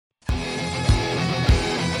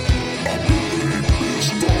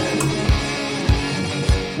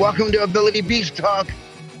Welcome to Ability Beast Talk.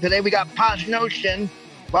 Today we got Posh Notion,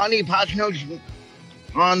 Bonnie Posh Notion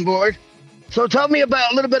on board. So tell me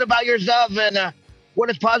about a little bit about yourself and what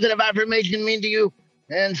does positive affirmation mean to you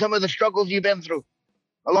and some of the struggles you've been through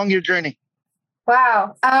along your journey.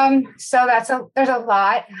 Wow. So there's a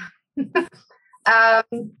lot.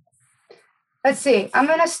 Let's see. I'm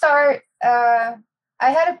going to start. I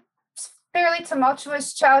had a fairly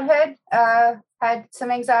tumultuous childhood. Had some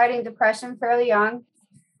anxiety and depression fairly young.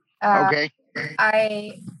 Okay.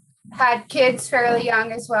 I had kids fairly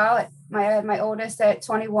young as well. My oldest at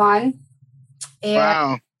 21. And,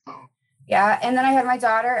 wow. Yeah. And then I had my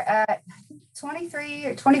daughter at 23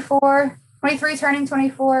 or 24, 23 turning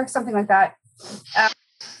 24, something like that.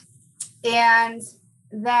 And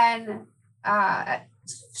then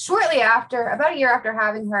shortly after, about a year after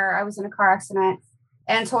having her, I was in a car accident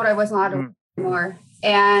and told I wasn't allowed to work anymore.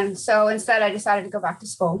 And so instead, I decided to go back to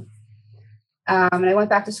school. And I went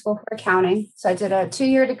back to school for accounting. So I did a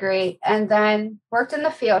 2-year degree and then worked in the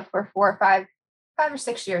field for 5 or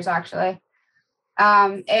 6 years, actually.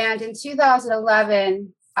 And in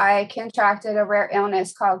 2011, I contracted a rare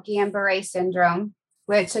illness called Guillain-Barré syndrome,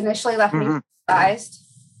 which initially left me paralyzed.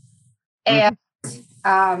 And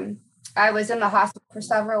I was in the hospital for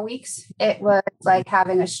several weeks. It was like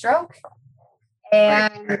having a stroke.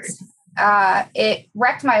 And it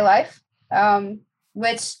wrecked my life,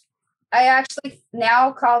 which I actually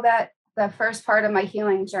now call that the first part of my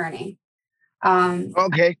healing journey.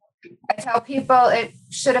 Okay. I tell people it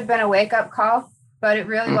should have been a wake-up call, but it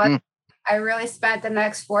really wasn't. I really spent the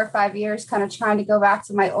next 4 or 5 years kind of trying to go back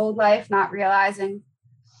to my old life, not realizing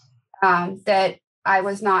that I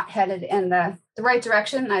was not headed in the right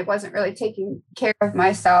direction. I wasn't really taking care of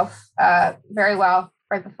myself very well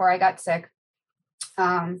right before I got sick.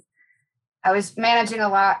 I was managing a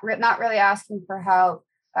lot, not really asking for help.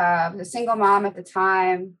 I was a single mom at the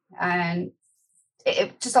time, and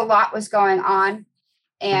it just a lot was going on,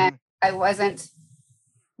 and I wasn't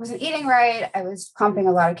eating right. I was pumping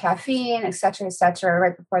a lot of caffeine, et cetera,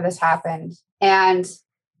 right before this happened. And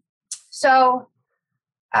so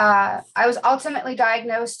I was ultimately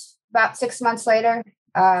diagnosed about 6 months later.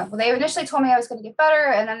 They initially told me I was going to get better,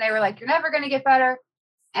 and then they were like, "You're never going to get better."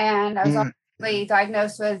 And I was ultimately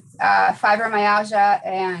diagnosed with fibromyalgia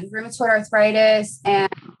and rheumatoid arthritis and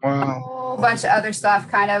a whole bunch of other stuff,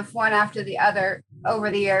 kind of one after the other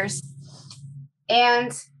over the years.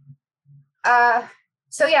 And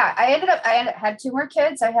so yeah, I had 2 more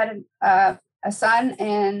kids. I had a son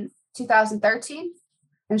in 2013,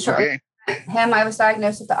 and shortly him, I was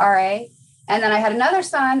diagnosed with the RA. And then I had another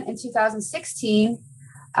son in 2016.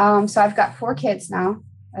 So I've got 4 kids now.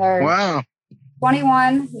 Wow.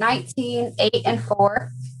 21, 19, 8, and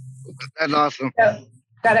 4. That's awesome. So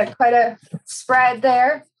got quite a spread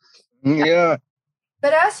there. Yeah.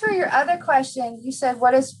 But as for your other question, you said,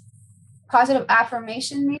 what does positive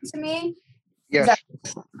affirmation mean to me? Yes.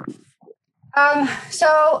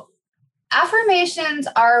 So affirmations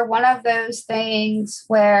are one of those things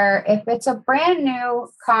where if it's a brand new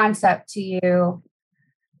concept to you,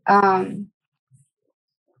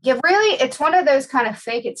 it's one of those kind of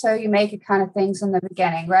fake it till you make it kind of things in the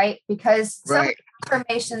beginning, right? Because some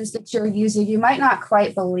affirmations that you're using, you might not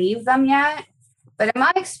quite believe them yet. But in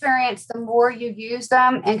my experience, the more you use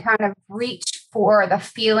them and kind of reach for the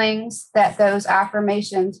feelings that those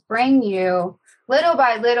affirmations bring you, little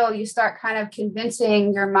by little, you start kind of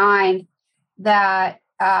convincing your mind that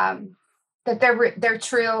that they're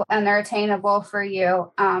true and they're attainable for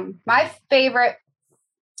you. My favorite,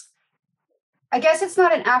 I guess it's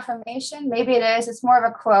not an affirmation. Maybe it is. It's more of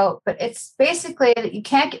a quote, but it's basically that you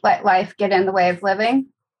can't let life get in the way of living.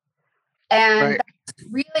 And that's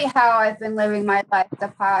really how I've been living my life the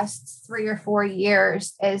past 3 or 4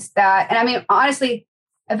 years is that, and I mean, honestly,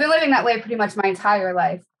 I've been living that way pretty much my entire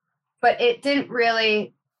life, but it didn't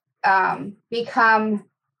really become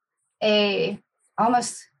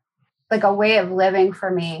almost like a way of living for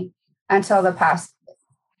me until a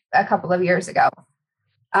couple of years ago.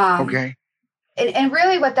 And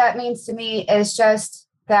really what that means to me is just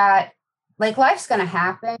that like life's going to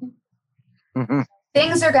happen.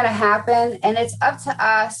 Things are going to happen, and it's up to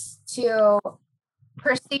us to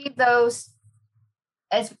perceive those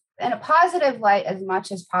as in a positive light as much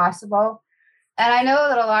as possible. And I know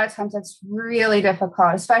that a lot of times that's really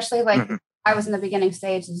difficult, especially like I was in the beginning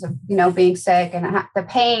stages of, being sick and the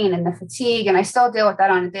pain and the fatigue, and I still deal with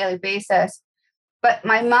that on a daily basis. But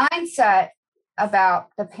my mindset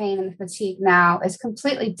about the pain and the fatigue now is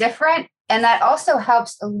completely different. And that also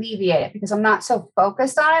helps alleviate it because I'm not so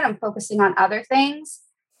focused on it. I'm focusing on other things.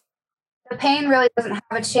 The pain really doesn't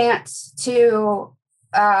have a chance to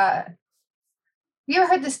you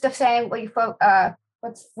ever heard this stuff saying, well,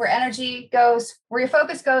 where energy goes, where your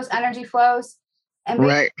focus goes, energy flows. And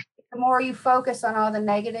right. The more you focus on all the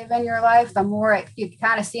negative in your life, the more you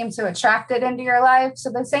kind of seem to attract it into your life. So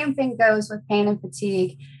the same thing goes with pain and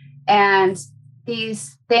fatigue and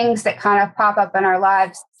these things that kind of pop up in our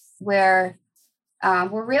lives where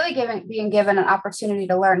we're really being given an opportunity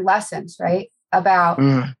to learn lessons, right? About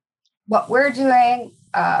what we're doing,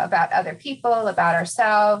 about other people, about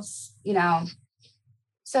ourselves,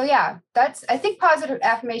 So yeah, I think positive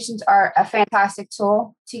affirmations are a fantastic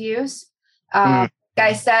tool to use. Like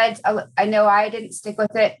I said, I know I didn't stick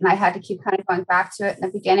with it and I had to keep kind of going back to it in the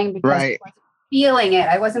beginning because I wasn't feeling it.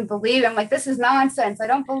 I wasn't believing. I'm like, this is nonsense. I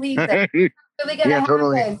don't believe that. It's really going to happen.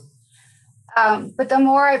 Totally. But the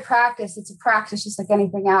more I practice, it's a practice just like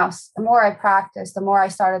anything else. The more I practice, the more I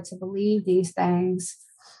started to believe these things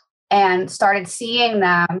and started seeing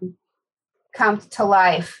them come to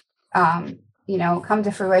life, come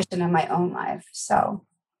to fruition in my own life. So,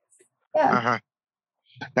 yeah.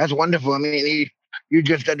 That's wonderful. I mean, you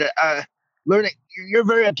just learning. You're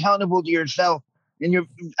very accountable to yourself, and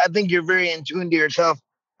I think you're very in tune to yourself.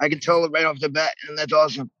 I can tell it right off the bat, and that's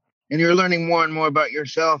awesome. And you're learning more and more about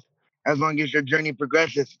yourself as long as your journey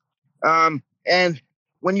progresses. And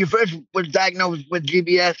when you first was diagnosed with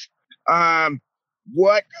GBS,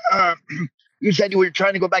 what you said you were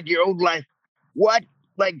trying to go back to your old life. What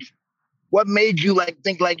made you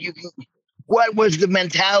think you can? What was the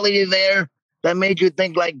mentality there that made you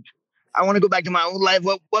think I want to go back to my old life?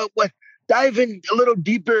 What? Dive in a little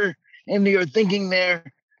deeper into your thinking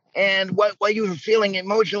there, and what you were feeling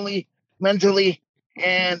emotionally, mentally,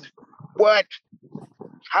 and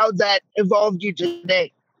how that evolved you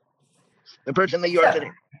today, the person that you are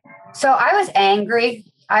today. So I was angry.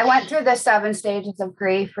 I went through the 7 stages of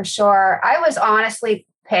grief for sure. I was honestly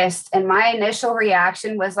pissed, and my initial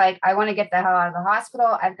reaction was I want to get the hell out of the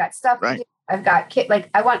hospital. I've got stuff to do. I've got kids.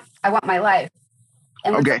 I want my life.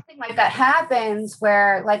 And when something like that happens,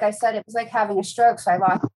 where, like I said, it was like having a stroke. So I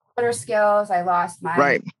lost motor skills. I lost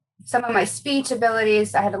some of my speech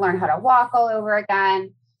abilities. I had to learn how to walk all over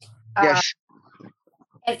again. Yes.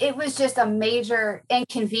 And it was just a major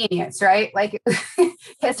inconvenience, right?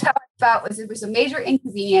 That's how I felt. It was a major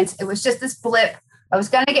inconvenience. It was just this blip. I was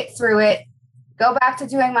going to get through it, go back to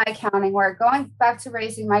doing my accounting work, going back to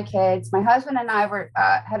raising my kids. My husband and I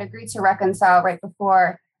had agreed to reconcile right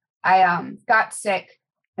before I got sick,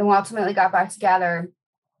 and we ultimately got back together,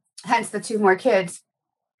 hence the 2 more kids.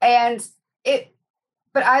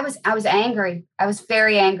 But I was angry. I was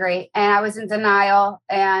very angry, and I was in denial.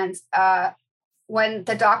 And when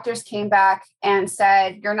the doctors came back and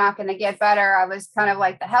said, "You're not going to get better," I was kind of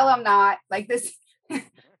like, "The hell I'm not." This, you're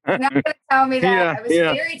not going to tell me that. Yeah, I was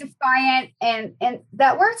very defiant, and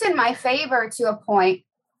that worked in my favor to a point.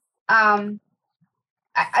 I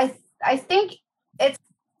think it's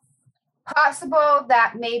possible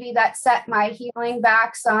that maybe that set my healing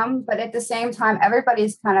back some, but at the same time,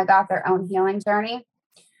 everybody's kind of got their own healing journey.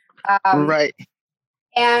 Right.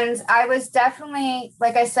 And I was definitely,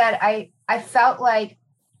 like I said, I felt like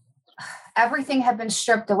everything had been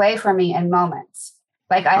stripped away from me in moments.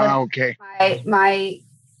 I had my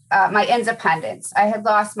independence. I had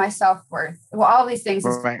lost my self-worth. Well, all these things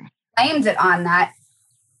blamed it on that.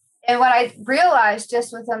 And what I realized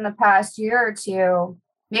just within the past year or two,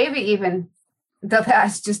 maybe even the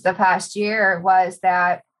past year, was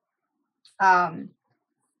that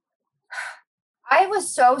I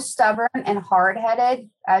was so stubborn and hard-headed,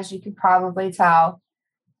 as you could probably tell.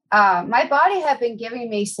 My body had been giving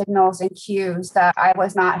me signals and cues that I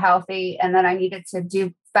was not healthy and that I needed to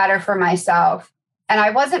do better for myself. And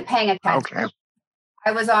I wasn't paying attention. Okay.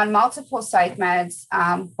 I was on multiple psych meds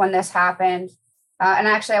when this happened. And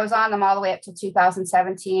actually, I was on them all the way up to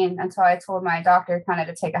 2017 until I told my doctor kind of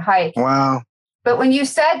to take a hike. Wow. But when you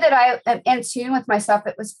said that I am in tune with myself,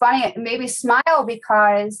 it was funny. It made me smile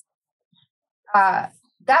because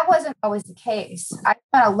that wasn't always the case. I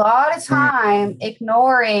spent a lot of time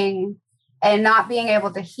ignoring and not being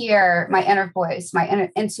able to hear my inner voice, my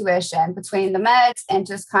inner intuition between the meds and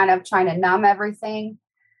just kind of trying to numb everything.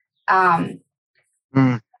 That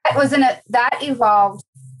evolved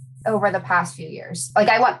over the past few years.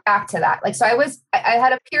 I went back to that. So I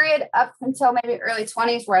had a period up until maybe early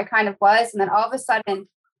 20s where I kind of was, and then all of a sudden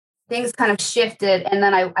things kind of shifted, and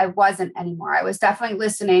then I wasn't anymore. I was definitely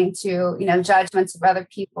listening to, judgments of other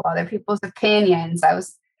people, other people's opinions. I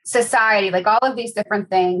was society, all of these different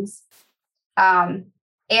things.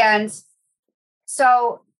 And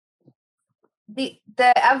so the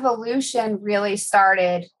evolution really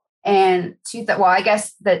started in I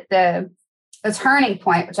guess that the turning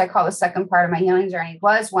point, which I call the second part of my healing journey,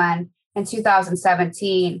 was when in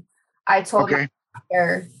 2017, I told my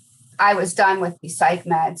doctor I was done with these psych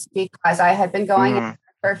meds because I had been going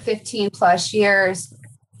for 15 plus years,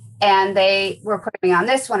 and they were putting me on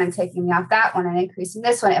this one and taking me off that one and increasing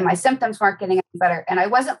this one. And my symptoms weren't getting any better. And I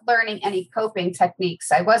wasn't learning any coping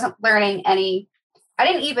techniques. I wasn't learning I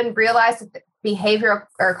didn't even realize that behavioral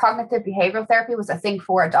or cognitive behavioral therapy was a thing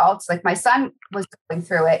for adults. Like my son was going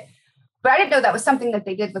through it, but I didn't know that was something that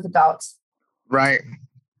they did with adults. Right.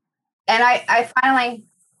 And I finally,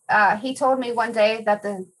 he told me one day that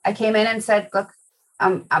I came in and said, look,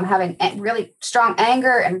 I'm having really strong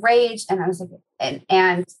anger and rage. And I was like,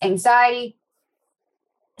 and anxiety,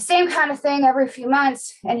 same kind of thing every few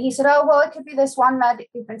months. And he said, oh, well, it could be this one med that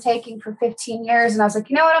you've been taking for 15 years. And I was like,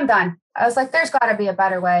 you know what? I'm done. I was like, there's got to be a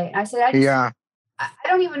better way. And I said, I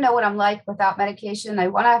don't even know what I'm like without medication. I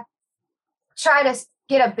want to try to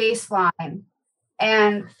get a baseline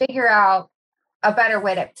and figure out a better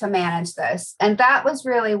way to manage this. And that was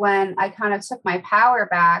really when I kind of took my power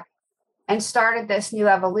back and started this new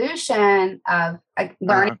evolution of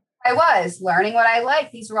learning learning what I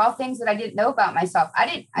like. These were all things that I didn't know about myself. I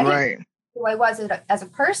didn't know who I was as a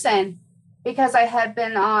person because I had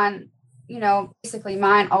been on, basically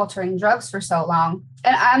mind altering drugs for so long.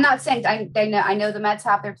 And I'm not saying I know the meds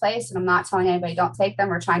have their place, and I'm not telling anybody don't take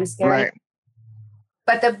them or trying to scare you.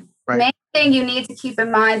 But the main thing you need to keep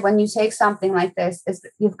in mind when you take something like this is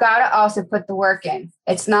that you've got to also put the work in.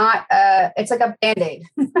 It's not, it's like a Band-Aid.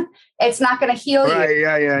 It's not going to heal you.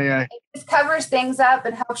 Yeah. It just covers things up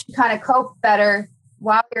and helps you kind of cope better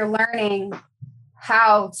while you're learning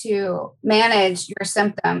how to manage your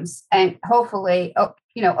symptoms and hopefully,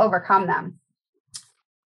 overcome them.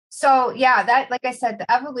 So yeah, that, like I said,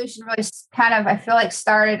 the evolution really kind of, I feel like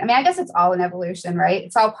started, I guess it's all an evolution, right?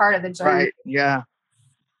 It's all part of the journey. Right. Yeah.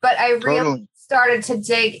 But I really started to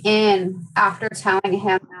dig in after telling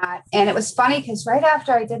him that. And it was funny because right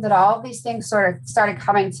after I did that, all of these things sort of started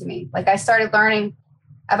coming to me. Like I started learning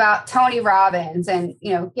about Tony Robbins and,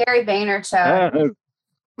 Gary Vaynerchuk,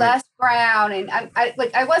 Les Brown. And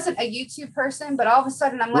I wasn't a YouTube person, but all of a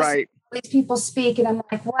sudden I'm listening to these people speak and I'm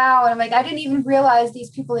like, wow. And I'm like, I didn't even realize these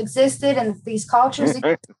people existed and these cultures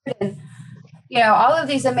existed and, all of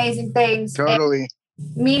these amazing things. Totally. And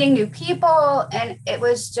meeting new people. And it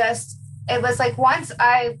was like once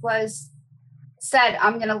I said,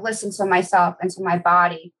 I'm going to listen to myself and to my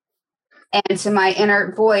body and to my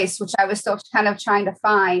inner voice, which I was still kind of trying to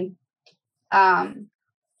find,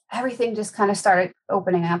 everything just kind of started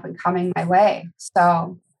opening up and coming my way.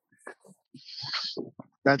 So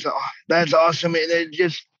that's awesome.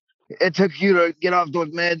 It took you to get off those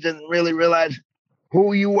meds and really realize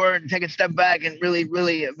who you were and take a step back and really,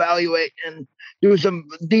 really evaluate and do some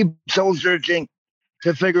deep soul searching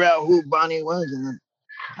to figure out who Bonnie was. And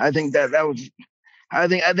I think I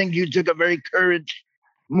think you took a very courage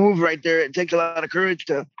move right there. It takes a lot of courage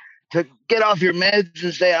to get off your meds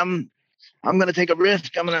and say, I'm going to take a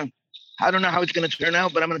risk. I don't know how it's going to turn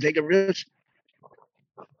out, but I'm going to take a risk.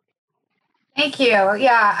 Thank you.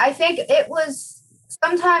 Yeah. I think it was,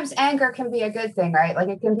 sometimes anger can be a good thing, right? Like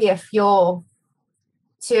it can be a fuel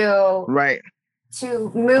to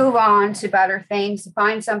move on to better things, to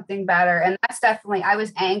find something better. And that's definitely, I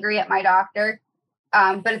was angry at my doctor.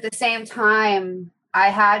 But at the same time, I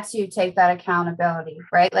had to take that accountability,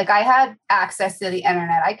 right? Like I had access to the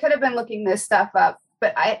internet. I could have been looking this stuff up,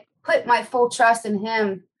 but I put my full trust in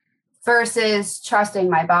him versus trusting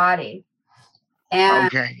my body.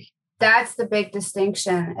 And that's the big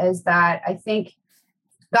distinction, is that I think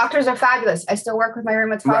doctors are fabulous. I still work with my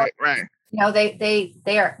rheumatologist. Right.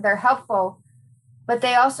 They're helpful, but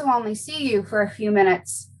they also only see you for a few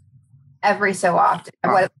minutes every so often.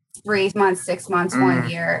 3 months, 6 months, 1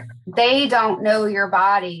 year. They don't know your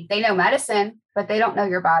body. They know medicine, but they don't know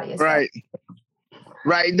your body. Right.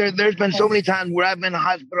 There's been so many times where I've been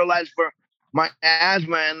hospitalized for my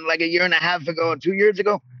asthma, and like a year and a half ago, 2 years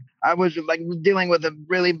ago, I was like dealing with a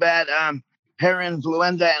really bad hair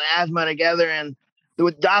influenza and asthma together, and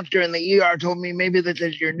the doctor in the ER told me maybe this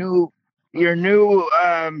is your new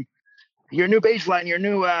baseline,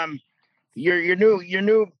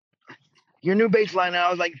 your new baseline. And I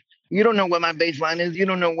was like, you don't know what my baseline is. You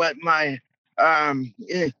don't know what my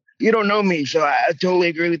you don't know me. So I totally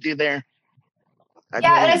agree with you there.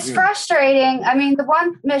 And it's frustrating. I mean, the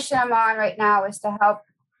one mission I'm on right now is to help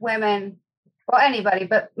women, well, anybody,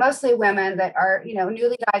 but mostly women that are,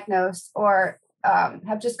 newly diagnosed or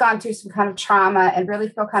have just gone through some kind of trauma and really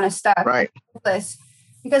feel kind of stuck. Right.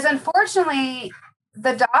 Because unfortunately,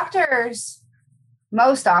 the doctors,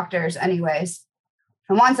 most doctors anyways,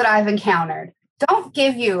 the ones that I've encountered, don't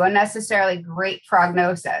give you a necessarily great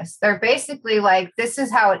prognosis. They're basically like, this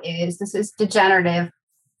is how it is. This is degenerative.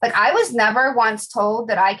 Like, I was never once told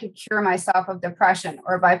that I could cure myself of depression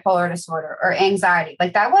or bipolar disorder or anxiety.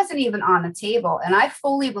 Like, that wasn't even on the table. And I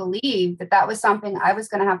fully believed that that was something I was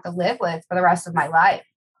going to have to live with for the rest of my life.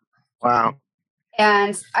 Wow.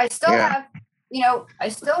 And I still have, I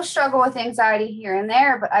still struggle with anxiety here and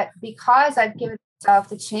there, but because I've given myself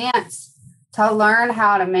the chance to learn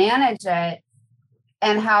how to manage it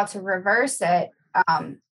and how to reverse it,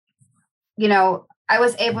 I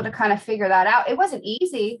was able to kind of figure that out. It wasn't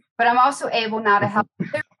easy, but I'm also able now to help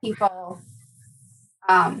other people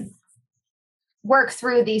work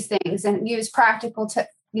through these things and use practical,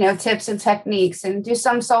 tips and techniques, and do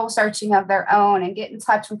some soul searching of their own and get in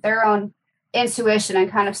touch with their own intuition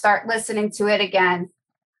and kind of start listening to it again.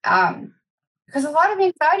 Because a lot of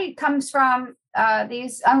anxiety comes from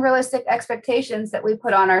these unrealistic expectations that we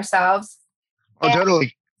put on ourselves. Oh,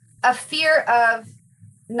 totally. A fear of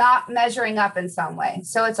not measuring up in some way.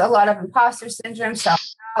 So it's a lot of imposter syndrome,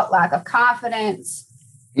 self-doubt, lack of confidence.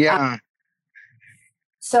 Yeah.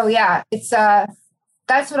 It's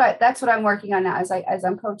that's what I'm working on now as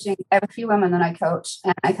I'm coaching. I have a few women that I coach,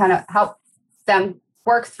 and I kind of help them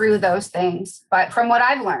work through those things, but from what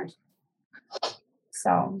I've learned.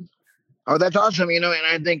 So. Oh, that's awesome. And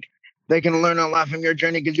I think they can learn a lot from your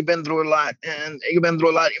journey, because you've been through a lot, and you've been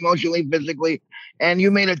through a lot emotionally, physically, and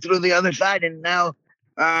you made it through the other side. And now,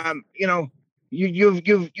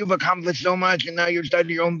 you've accomplished so much, and now you're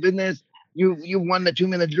starting your own business. You've won the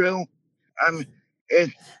 2-minute drill.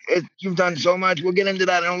 You've done so much. We'll get into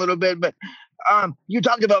that in a little bit, but you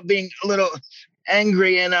talked about being a little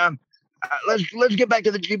angry, and let's get back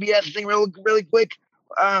to the GBS thing really quick.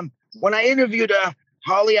 When I interviewed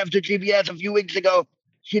Holly after GBS a few weeks ago,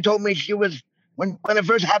 she told me she was, when it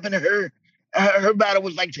first happened to her, her battle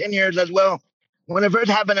was like 10 years as well. When it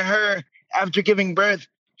first happened to her after giving birth,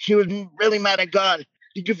 she was really mad at God.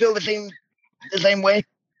 Did you feel the same way?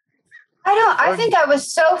 I think I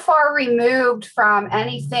was so far removed from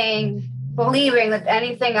anything, believing that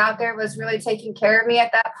anything out there was really taking care of me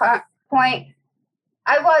at that point.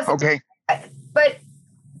 I was. Okay. But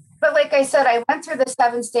like I said, I went through the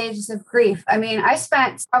 7 stages of grief. I mean, I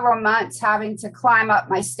spent several months having to climb up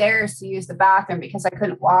my stairs to use the bathroom because I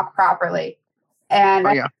couldn't walk properly. And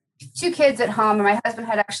I had 2 kids at home, and my husband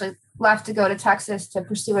had actually left to go to Texas to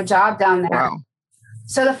pursue a job down there. Wow.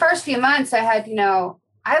 So the first few months I had,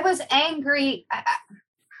 I was angry. I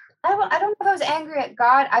don't know if I was angry at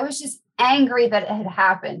God. I was just angry that it had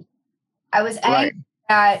happened. I was angry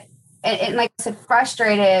at, and like I said,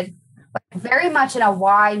 frustrated, like very much in a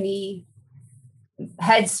why me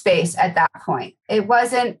headspace at that point. It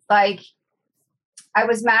wasn't like I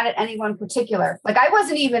was mad at anyone particular. Like, I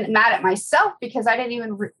wasn't even mad at myself, because I didn't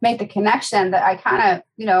even make the connection that I kind of,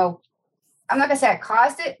 I'm not going to say I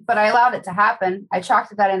caused it, but I allowed it to happen. I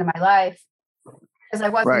chalked that into my life because I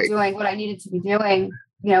wasn't doing what I needed to be doing,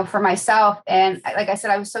 for myself. And like I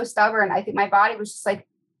said, I was so stubborn. I think my body was just like,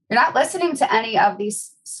 you're not listening to any of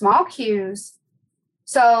these small cues.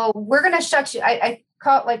 So we're going to shut you. I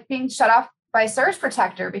call it like being shut off by a surge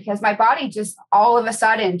protector, because my body just all of a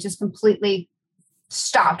sudden just completely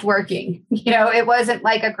stopped working. It wasn't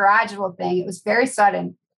like a gradual thing. It was very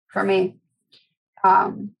sudden for me.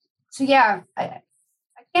 I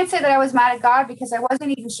can't say that I was mad at God, because I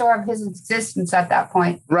wasn't even sure of his existence at that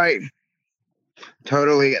point. Right.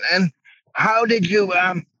 Totally. And how do you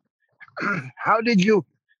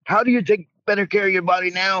take better care of your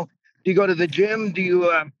body now? Do you go to the gym? Do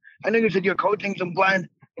you, I know you said you're coaching some clients,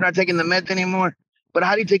 you're not taking the meds anymore, but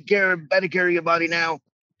how do you take better care of your body now?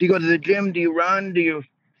 Do you go to the gym? Do you run? Do you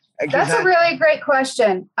exercise? That's a really great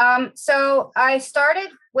question. So I started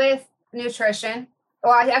with nutrition.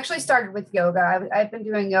 Well, I actually started with yoga. I've been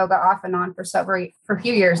doing yoga off and on for a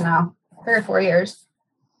few years now, 3 or 4 years.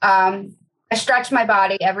 I stretch my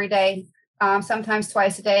body every day, sometimes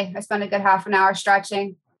twice a day. I spend a good half an hour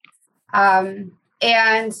stretching. And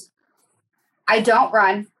I don't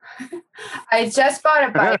run. I just bought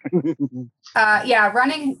a bike.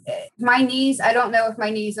 Running, my knees, I don't know if my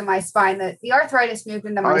knees and my spine, the arthritis moved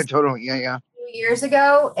into my spine a few years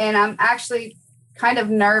ago. And I'm actually kind of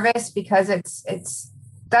nervous because it's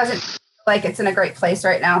doesn't feel like it's in a great place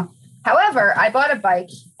right now. However, I bought a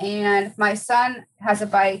bike, and my son has a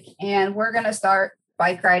bike, and we're going to start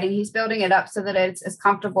bike riding. He's building it up so that it's as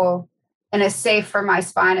comfortable and as safe for my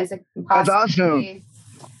spine as it can possibly That's awesome. be.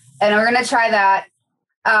 And we're going to try that.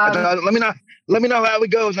 Let me know how it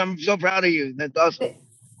goes. I'm so proud of you. That's awesome.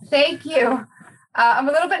 Thank you. I'm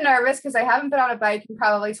a little bit nervous because I haven't been on a bike in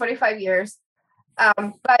probably 25 years.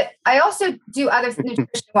 But I also do other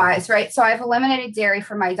nutrition wise, right? So I've eliminated dairy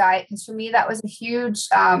from my diet because for me that was a huge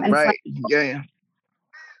right. Yeah.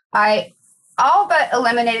 I all but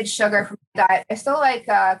eliminated sugar from my diet. I still like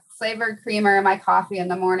flavored creamer in my coffee in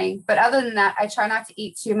the morning, but other than that, I try not to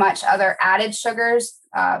eat too much other added sugars,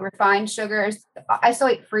 refined sugars. I still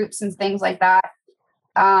eat fruits and things like that.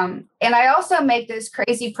 And I also make this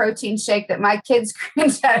crazy protein shake that my kids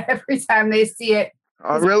cringe at every time they see it.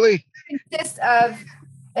 Oh, really? It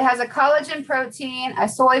has a collagen protein, a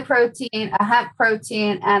soy protein, a hemp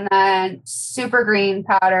protein, and then super green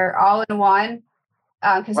powder all in one.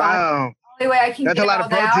 Because wow, the only way I can that's get a lot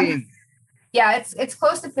it all of protein. Down, yeah, it's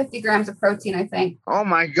close to 50 grams of protein, I think. Oh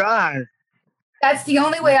my God. That's the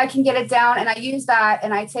only way I can get it down. And I use that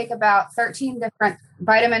and I take about 13 different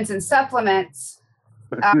vitamins and supplements.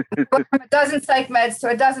 From a dozen psych meds to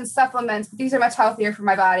a dozen supplements, but these are much healthier for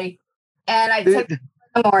my body. And I take them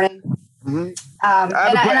in the morning. Mm-hmm. And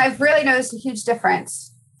I've really noticed a huge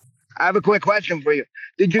difference. I have a quick question for you.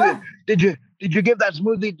 Did you give that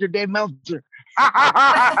smoothie to Dave Meltzer? No,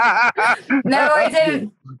 I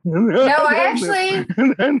didn't. No, I actually,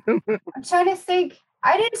 I'm trying to think.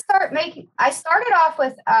 I started off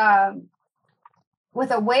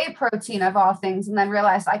with a whey protein of all things, and then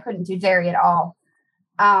realized I couldn't do dairy at all.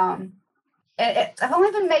 I've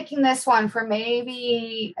only been making this one for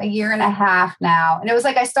maybe a year and a half now. And it was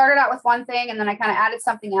like, I started out with one thing and then I kind of added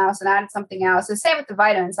something else and added something else. The same with the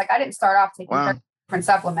vitamins. Like I didn't start off taking different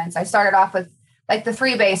supplements. I started off with like the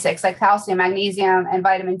three basics, like calcium, magnesium, and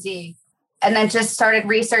vitamin D, and then just started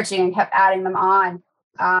researching and kept adding them on.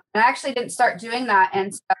 And I actually didn't start doing that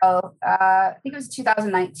until I think it was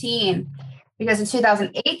 2019, because in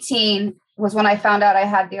 2018 was when I found out I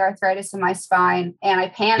had the arthritis in my spine, and I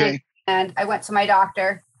panicked and I went to my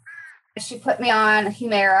doctor. She put me on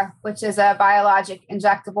Humira, which is a biologic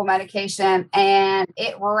injectable medication, and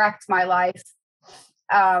it wrecked my life.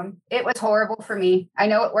 It was horrible for me. I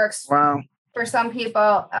know it works for some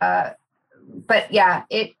people, but yeah,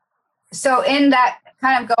 so in that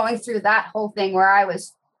kind of going through that whole thing where I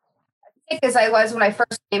was sick as I was when I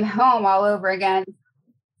first came home all over again,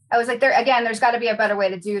 I was like, there's got to be a better way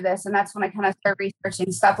to do this. And that's when I kind of started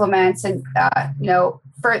researching supplements and,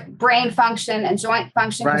 for brain function and joint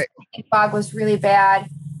function, because brain fog was really bad.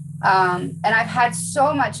 And I've had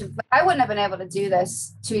so much, I wouldn't have been able to do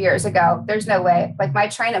this 2 years ago. There's no way. Like my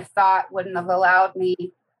train of thought wouldn't have allowed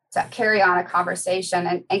me to carry on a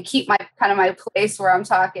conversation and keep my place where I'm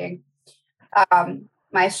talking.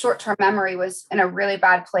 My short-term memory was in a really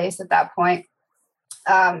bad place at that point.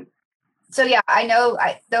 So yeah, I know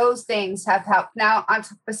those things have helped. Now,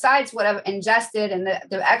 besides what I've ingested and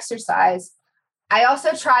the exercise, I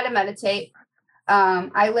also try to meditate.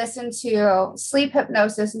 I listen to sleep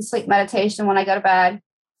hypnosis and sleep meditation when I go to bed.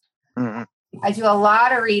 Mm-hmm. I do a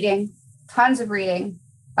lot of reading, tons of reading,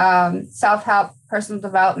 self-help, personal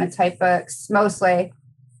development type books, mostly.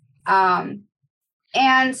 And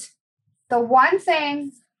the one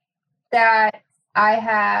thing that I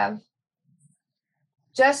have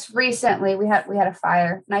just recently, we had a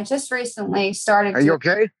fire, and I just recently started. Are you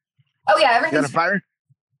okay? Oh yeah, everything's. You had a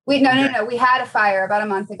fire? No. We had a fire about a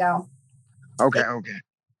month ago. Okay.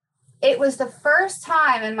 It was the first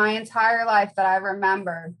time in my entire life that I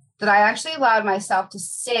remember that I actually allowed myself to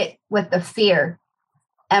sit with the fear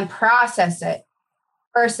and process it,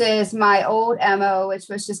 versus my old MO, which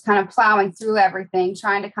was just kind of plowing through everything,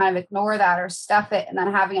 trying to kind of ignore that or stuff it, and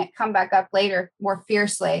then having it come back up later more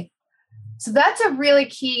fiercely. So that's a really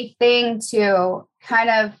key thing to kind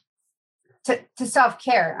of to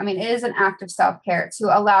self-care. I mean, it is an act of self-care to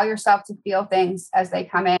allow yourself to feel things as they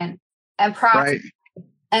come in and process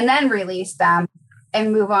and then release them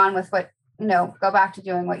and move on with what, go back to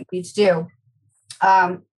doing what you need to do.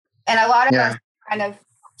 And a lot of us kind of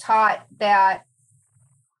taught that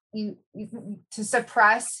you to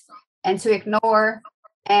suppress and to ignore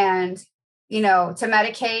and, to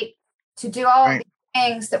medicate, to do all of these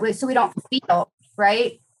things so we don't feel,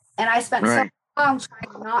 right? And I spent so long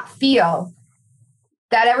trying to not feel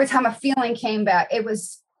that every time a feeling came back,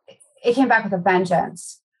 it came back with a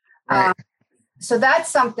vengeance. So that's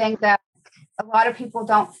something that a lot of people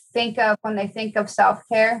don't think of when they think of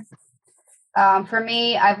self-care. For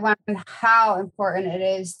me, I've learned how important it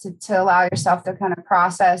is to allow yourself to kind of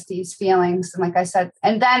process these feelings. And like I said,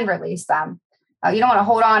 and then release them. You don't want to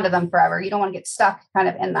hold on to them forever. You don't want to get stuck kind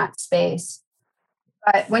of in that space.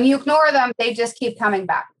 But when you ignore them, they just keep coming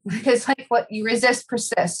back. It's like what you resist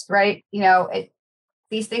persists, right?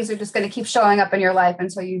 These things are just going to keep showing up in your life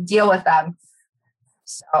until you deal with them.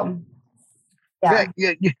 So, yeah.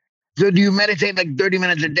 So do you meditate like 30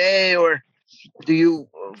 minutes a day, or do you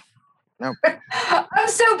No. I'm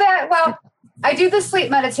so bad. Well, I do the sleep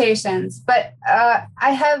meditations, but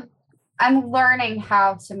I'm learning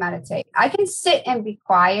how to meditate. I can sit and be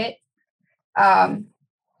quiet.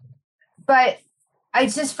 But I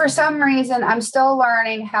just, for some reason, I'm still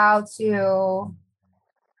learning how to,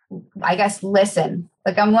 I guess, listen.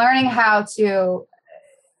 Like I'm learning how to,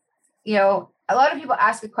 a lot of people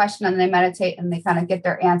ask a question and they meditate and they kind of get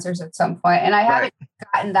their answers at some point. And I haven't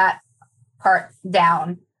gotten that part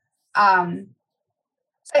down. So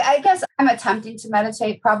I guess I'm attempting to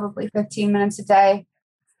meditate probably 15 minutes a day.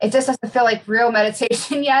 It just doesn't feel like real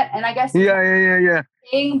meditation yet. And I guess, yeah.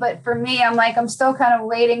 But for me, I'm still kind of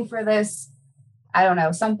waiting for this, I don't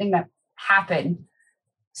know, something that happened.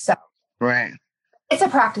 So right. It's a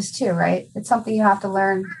practice too, right? It's something you have to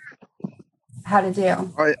learn how to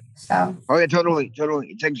do. Oh, yeah. So. Oh yeah, totally.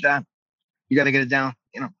 It takes time. You got to get it down,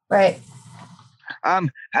 Right. I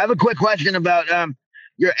have a quick question about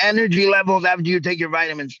your energy levels after you take your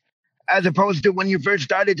vitamins, as opposed to when you first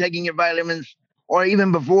started taking your vitamins, or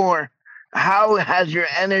even before. How has your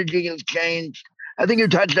energy changed? I think you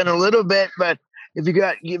touched on a little bit, but if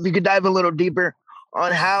you could dive a little deeper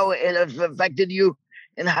on how it has affected you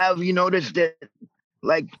and how you noticed it,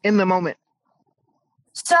 like in the moment.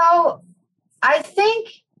 So I think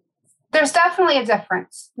there's definitely a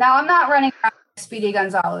difference. Now I'm not running around like Speedy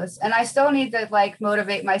Gonzalez, and I still need to like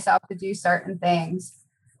motivate myself to do certain things.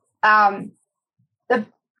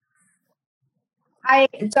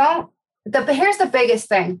 Here's the biggest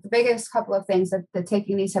thing, the biggest couple of things that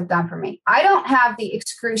taking these have done for me. I don't have the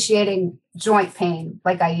excruciating joint pain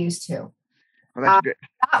like I used to. Well, that's good.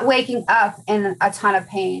 Not waking up in a ton of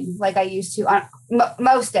pain like I used to on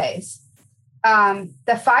most days. The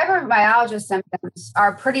fibromyalgia symptoms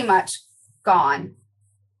are pretty much gone.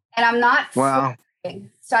 And I'm not wow.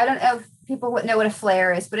 flaring. So I don't know if people would know what a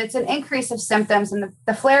flare is, but it's an increase of symptoms. And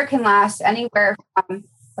the flare can last anywhere from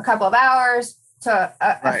a couple of hours to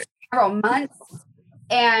several months.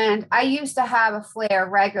 And I used to have a flare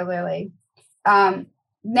regularly.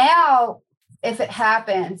 Now, if it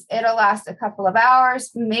happens, it'll last a couple of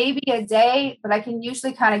hours, maybe a day, but I can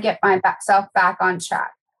usually kind of get myself back on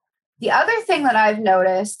track. The other thing that I've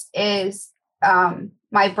noticed is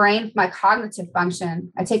my brain, my cognitive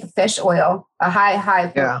function. I take a fish oil, a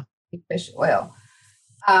high fish oil.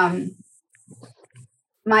 My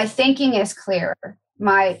thinking is clearer.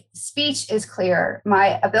 My speech is clearer.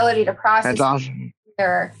 My ability to process is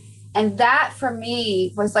clearer. And that for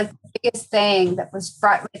me was like the biggest thing that was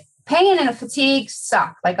pain and fatigue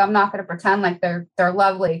suck. Like I'm not going to pretend like they're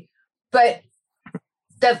lovely, but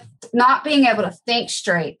the not being able to think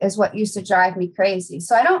straight is what used to drive me crazy.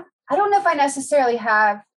 So I don't know if I necessarily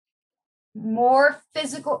have more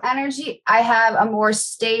physical energy. I have a more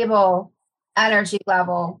stable energy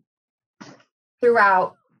level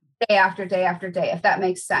throughout day after day after day, if that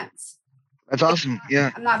makes sense. That's awesome.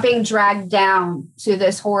 Yeah. I'm not being dragged down to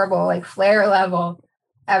this horrible like flare level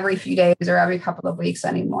every few days or every couple of weeks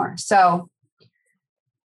anymore. So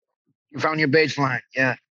you found your baseline.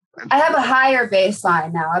 Yeah. I have a higher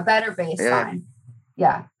baseline now, a better baseline.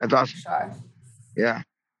 Yeah. That's awesome. Sure. Yeah.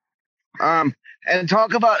 And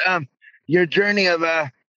talk about your journey of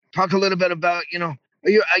talk a little bit about,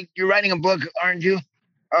 you're writing a book, aren't you?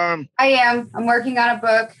 I am. I'm working on a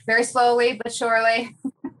book very slowly but surely.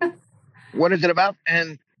 What is it about?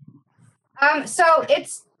 And so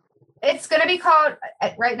it's going to be called,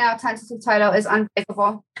 right now, tentative title is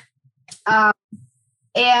Unbreakable.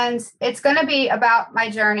 And it's going to be about my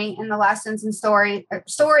journey and the lessons and stories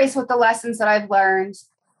with the lessons that I've learned,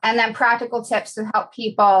 and then practical tips to help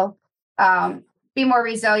people be more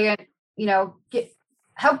resilient,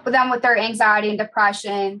 help them with their anxiety and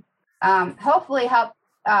depression, hopefully help,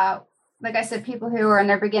 like I said, people who are in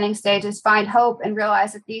their beginning stages find hope and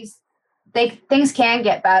realize that things can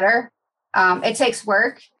get better. It takes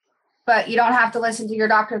work, but you don't have to listen to your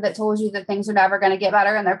doctor that told you that things are never going to get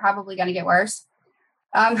better and they're probably going to get worse.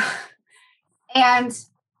 And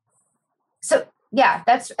so, yeah,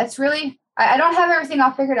 that's really, I don't have everything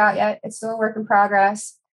all figured out yet. It's still a work in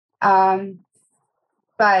progress.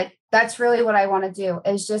 But that's really what I want to do,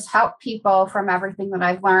 is just help people from everything that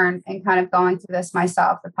I've learned and kind of going through this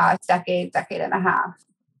myself the past decade and a half.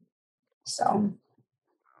 So.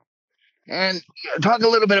 And talk a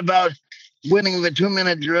little bit about winning the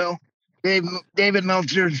 2-minute drill, David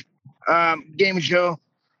Meltzer's game show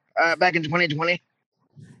back in 2020.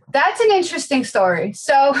 That's an interesting story.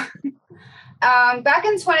 So back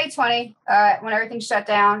in 2020, when everything shut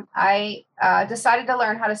down, I decided to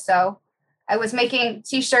learn how to sew. I was making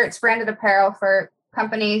T-shirts, branded apparel for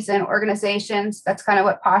companies and organizations. That's kind of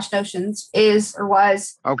what Posh Notions is or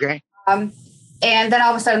was. Okay. And then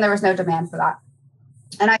all of a sudden there was no demand for that.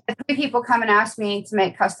 And I had 3 people come and ask me to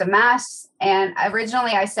make custom masks. And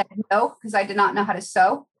originally I said no, because I did not know how to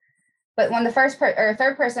sew. But when the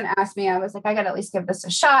third person asked me, I was like, I got to at least give this a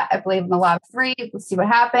shot. I believe in the law of 3. Let's see what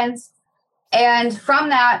happens. And from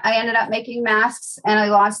that, I ended up making masks, and I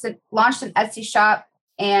launched an Etsy shop.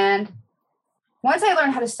 And once I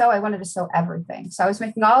learned how to sew, I wanted to sew everything. So I was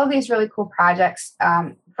making all of these really cool projects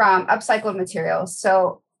from upcycled materials.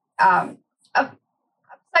 So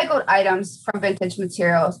upcycled items from vintage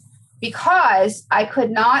materials, because I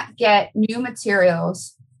could not get new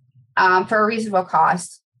materials for a reasonable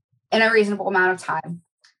cost in a reasonable amount of time.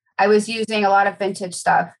 I was using a lot of vintage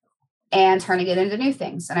stuff and turning it into new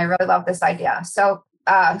things. And I really love this idea. So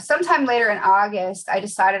sometime later in August, I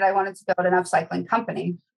decided I wanted to build an upcycling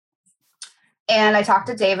company. And I talked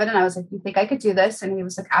to David and I was like, you think I could do this? And he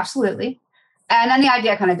was like, absolutely. And then the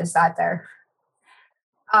idea kind of just sat there.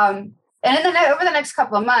 And over the next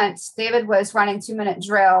couple of months, David was running 2 Minute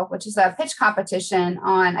Drill, which is a pitch competition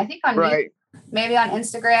on YouTube, maybe on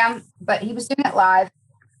Instagram, but he was doing it live.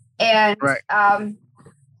 And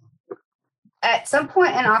at some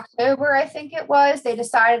point in October, I think it was, they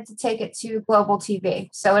decided to take it to global TV.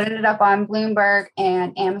 So it ended up on Bloomberg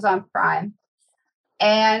and Amazon Prime.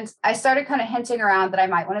 And I started kind of hinting around that I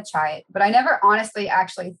might want to try it, but I never honestly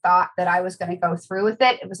actually thought that I was going to go through with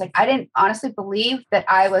it. It was like, I didn't honestly believe that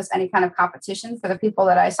I was any kind of competition for the people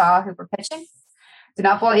that I saw who were pitching. Did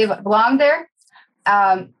not believe it belonged there.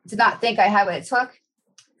 Did not think I had what it took.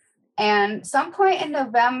 And some point in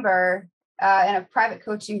November, in a private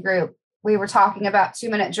coaching group, we were talking about 2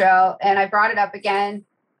 Minute Drill, and I brought it up again.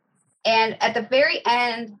 And at the very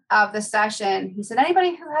end of the session, he said,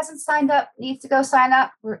 anybody who hasn't signed up needs to go sign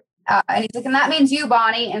up. And he's like, and that means you,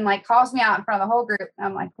 Bonnie, and like calls me out in front of the whole group. And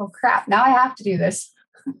I'm like, oh crap, now I have to do this.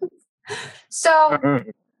 So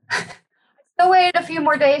I still waited a few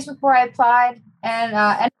more days before I applied, and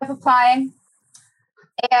ended up applying.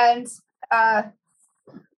 And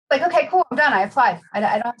like, okay, cool, I'm done. I applied. I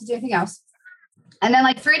don't have to do anything else. And then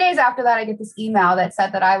like 3 days after that, I get this email that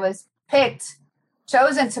said that I was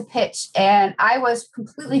chosen to pitch. And I was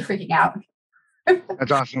completely freaking out.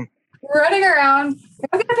 That's awesome. Running around,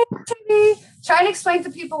 I'm going to be on TV, trying to explain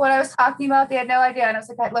to people what I was talking about. They had no idea. And I was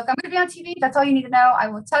like, look, I'm going to be on TV. That's all you need to know. I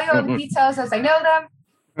will tell you all the details as I know them.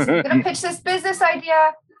 So I'm going to pitch this business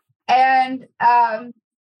idea. And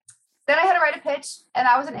then I had to write a pitch, and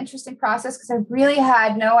that was an interesting process because I really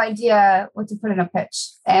had no idea what to put in a pitch.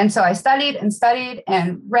 And so I studied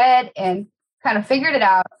and read and kind of figured it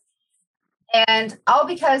out. And all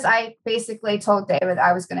because I basically told David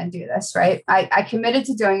I was going to do this, right? I committed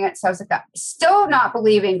to doing it. So I was like, still not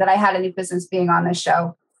believing that I had any business being on this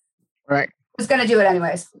show. Right. I was going to do it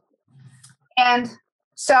anyways. And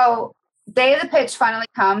so day of the pitch finally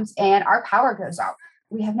comes and our power goes out.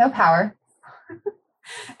 We have no power.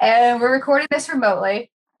 And we're recording this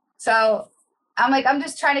remotely. So I'm like, I'm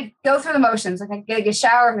just trying to go through the motions. Like, I'm going to get a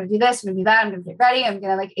shower. I'm going to do this. I'm going to do that. I'm going to get ready. I'm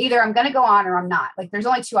going to either I'm going to go on or I'm not. Like, there's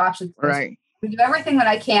only 2 options. Right. I do everything that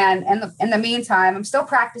I can. And in the meantime, I'm still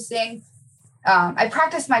practicing. I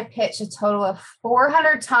practiced my pitch a total of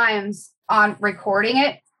 400 times on recording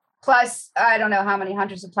it. Plus, I don't know how many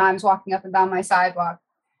hundreds of times walking up and down my sidewalk.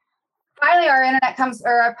 Finally,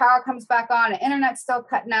 our power comes back on. The internet's still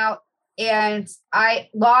cutting out. And I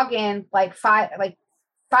log in like 5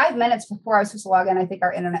 minutes before I was supposed to log in. I think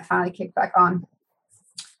our internet finally kicked back on.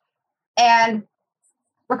 And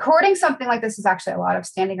recording something like this is actually a lot of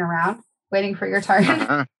standing around, waiting for your turn.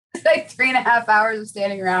 It's like 3.5 hours of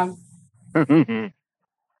standing around. I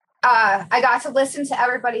got to listen to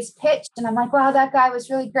everybody's pitch, and I'm like, wow, that guy was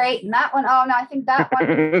really great. And that one, oh no, I think that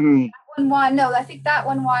one won. No, I think that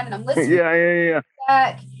one won. And I'm listening. Yeah.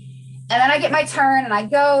 Back. And then I get my turn and I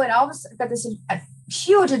go, and all of a sudden I got this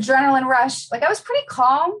huge adrenaline rush. Like, I was pretty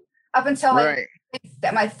calm up until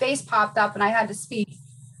that my face popped up and I had to speak,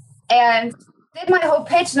 and did my whole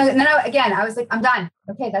pitch. And then I was like, I'm done.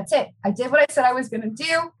 Okay, that's it. I did what I said I was going to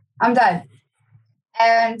do. I'm done.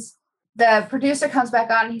 And the producer comes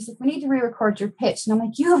back on and he's like, we need to re-record your pitch. And I'm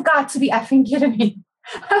like, you have got to be effing kidding me.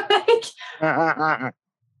 I'm like,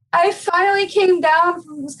 I finally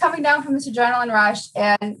was coming down from this adrenaline rush,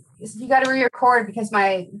 and he said, you got to re-record because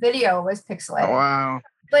my video was pixelated. Oh, wow.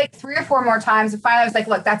 Like 3 or 4 more times. And finally I was like,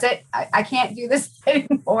 look, that's it. I can't do this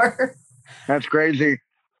anymore. That's crazy.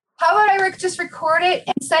 How about I just record it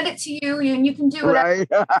and send it to you, and you can do whatever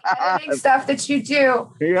editing stuff that you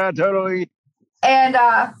do. Yeah, totally. And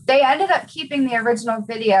they ended up keeping the original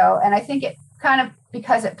video. And I think it kind of,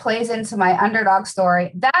 because it plays into my underdog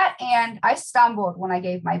story, that, and I stumbled when I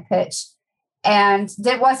gave my pitch. and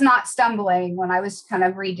it was not stumbling when I was kind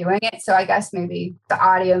of redoing it. So I guess maybe the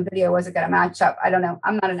audio and video wasn't going to match up. I don't know.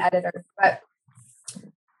 I'm not an editor, but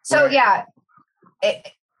so yeah.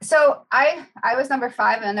 So I was number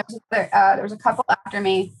 5, and there was a couple after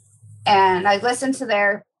me, and I listened to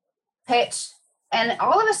their pitch, and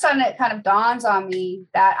all of a sudden it kind of dawns on me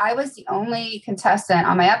that I was the only contestant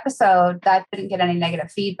on my episode that didn't get any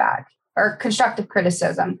negative feedback or constructive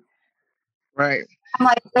criticism. Right. I'm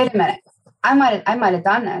like, wait a minute, I might have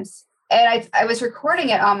done this, and I was recording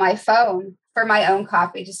it on my phone for my own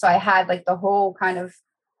copy, just so I had like the whole kind of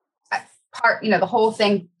part, the whole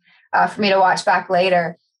thing for me to watch back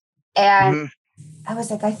later. And I was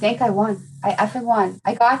like, I think I won. I effing won.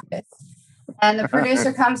 I got this. And the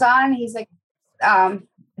producer comes on, and he's like,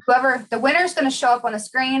 whoever the winner's going to show up on the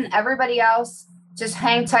screen. Everybody else, just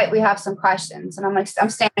hang tight. We have some questions. And I'm like, I'm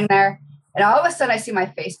standing there, and all of a sudden I see my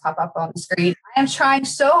face pop up on the screen. I am trying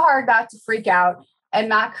so hard not to freak out and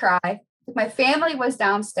not cry. My family was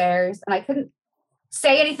downstairs, and I couldn't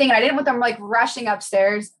say anything. And I didn't want them like rushing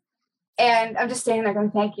upstairs. And I'm just standing there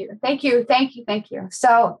going, thank you, thank you, thank you, thank you.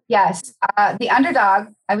 So yes, the underdog,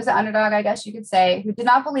 I was the underdog, I guess you could say, who did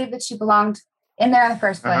not believe that she belonged in there in the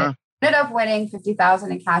first place. Ended up winning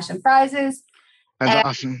 $50,000 in cash and prizes. That's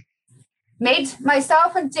awesome. Made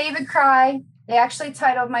myself and David cry. They actually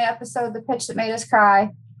titled my episode "The Pitch That Made Us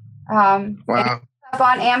Cry." Wow. It's up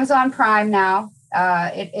on Amazon Prime now.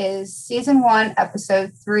 It is season 1,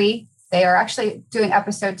 episode 3. They are actually doing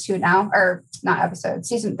episode 2 now, or not episode,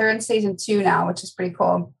 they're in season 2 now, which is pretty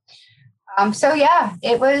cool. So yeah,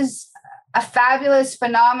 it was a fabulous,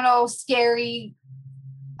 phenomenal, scary,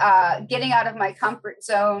 getting out of my comfort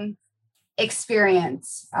zone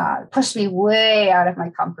experience. Pushed me way out of my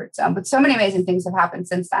comfort zone, but so many amazing things have happened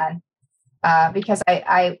since then, because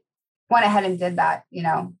I went ahead and did that,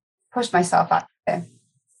 pushed myself out there.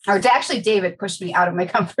 Or actually, David pushed me out of my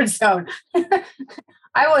comfort zone.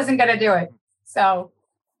 I wasn't going to do it. So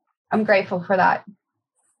I'm grateful for that.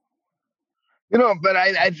 But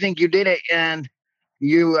I think you did it, and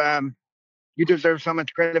you deserve so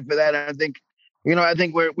much credit for that. I think, I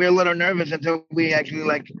think we're a little nervous until we actually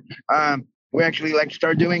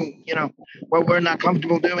start doing, what we're not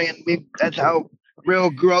comfortable doing. And that's how real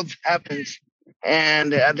growth happens.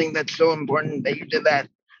 And I think that's so important that you did that.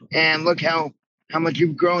 And look how much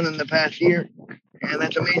you've grown in the past year. And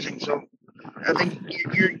that's amazing. So I think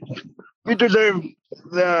you deserve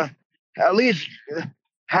at least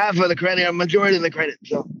half of the credit, or majority of the credit.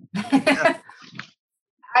 So yeah.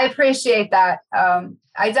 I appreciate that.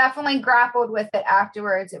 I definitely grappled with it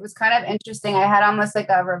afterwards. It was kind of interesting. I had almost like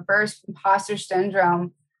a reverse imposter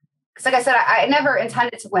syndrome. Because like I said, I never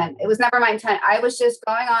intended to win. It was never my intent. I was just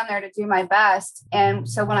going on there to do my best. And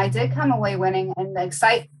so when I did come away winning, and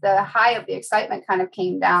the high of the excitement kind of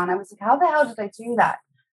came down, I was like, how the hell did I do that?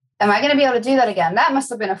 Am I going to be able to do that again? That must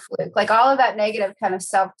have been a fluke. Like all of that negative kind of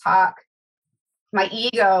self-talk, my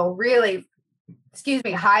ego really,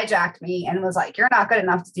 hijacked me and was like, you're not good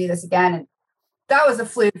enough to do this again. And that was a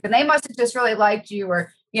fluke. And they must have just really liked you,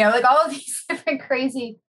 or, like all of these different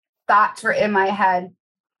crazy thoughts were in my head.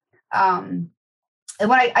 And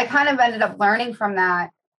what I kind of ended up learning from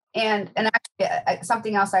that, and actually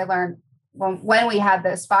something else I learned when we had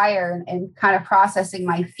this fire and kind of processing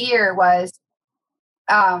my fear was,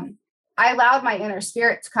 I allowed my inner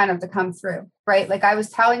spirit to come through, right? Like I was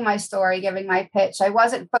telling my story, giving my pitch. I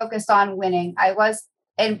wasn't focused on winning.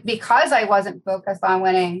 And because I wasn't focused on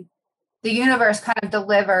winning, the universe kind of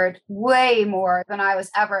delivered way more than I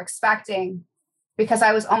was ever expecting, because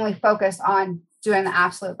I was only focused on doing the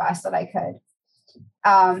absolute best that I could.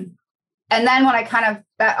 And then when I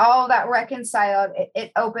all of that reconciled,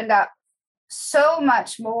 it opened up so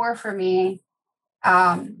much more for me.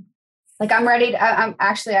 Like I'm ready to, I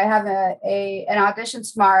have an audition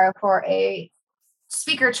tomorrow for a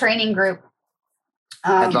speaker training group.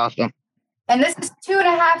 That's awesome. And this is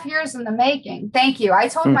 2.5 years in the making. Thank you. I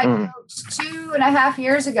told my coach 2.5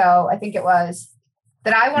 years ago, I think it was,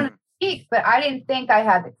 that I wanted to speak, but I didn't think I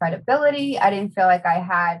had the credibility. I didn't feel like I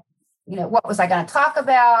had, what was I going to talk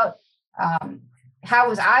about? How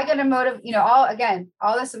was I going to motivate,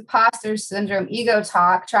 all this imposter syndrome, ego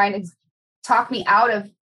talk, trying to talk me out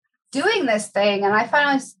of doing this thing. And I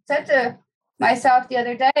finally said to myself the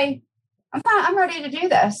other day, I'm ready to do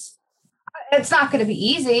this. It's not going to be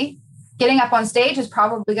easy. Getting up on stage is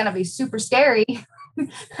probably going to be super scary,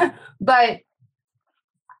 but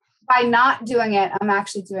by not doing it, I'm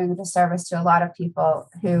actually doing a disservice to a lot of people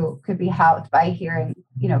who could be helped by hearing,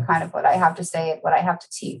 kind of what I have to say, what I have to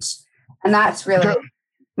teach. And that's really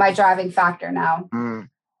my driving factor now.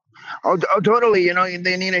 Oh, totally.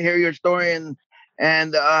 They need to hear your story,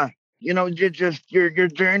 and just your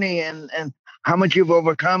journey and how much you've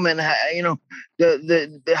overcome and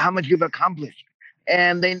the how much you've accomplished.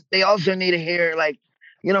 And they also need to hear like,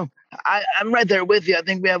 you know, I'm right there with you. I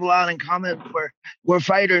think we have a lot in common. We're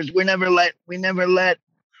fighters. We never let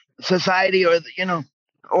society or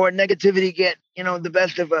negativity get the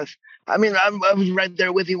best of us. I mean, I was right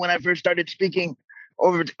there with you when I first started speaking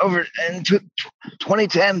over in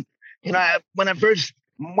 2010. When I first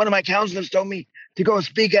one of my counselors told me to go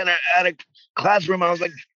speak at a classroom, I was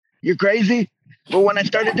like, "You're crazy." But when I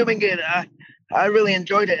started doing it, I really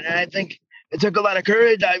enjoyed it, and I think it took a lot of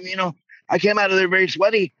courage. I came out of there very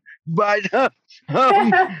sweaty, but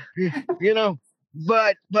um, you know,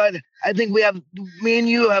 but I think me and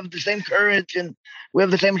you have the same courage, and we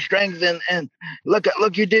have the same strength. And look,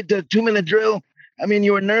 you did the 2 minute drill. I mean,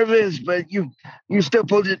 you were nervous, but you still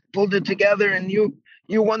pulled it together, and you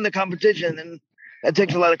won the competition. And that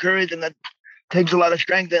takes a lot of courage, and that takes a lot of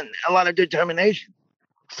strength and a lot of determination.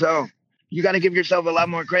 So you got to give yourself a lot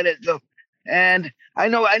more credit. So, and I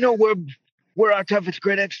know we're our toughest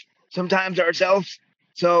critics sometimes ourselves.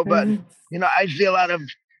 So, but Mhm. I see a lot of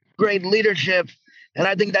great leadership, and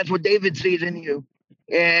I think that's what David sees in you,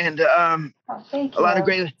 and Oh, thank a lot of you.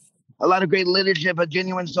 great, a lot of great leadership, a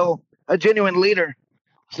genuine soul, a genuine leader.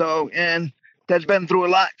 So, and that's been through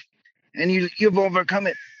a lot, and you've overcome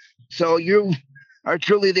it. So you are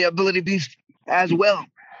truly the ability beast as well.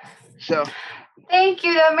 So Thank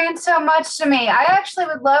you. That means so much to me. I actually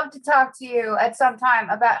would love to talk to you at some time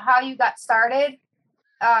about how you got started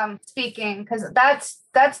speaking, because that's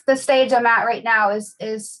the stage I'm at right now.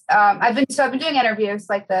 I've been doing interviews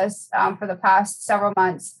like this for the past several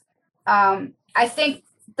months. I think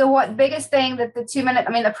the biggest thing that the 2 minute,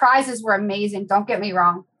 I mean, the prizes were amazing. Don't get me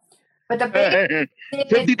wrong, but the biggest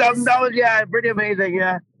thing $50,000, yeah, pretty amazing,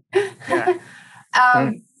 yeah, yeah.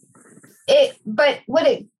 um, but what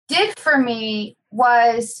it did for me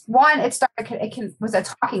was, one, was a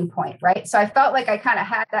talking point, right? So I felt like I kind of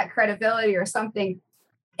had that credibility or something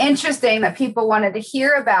interesting that people wanted to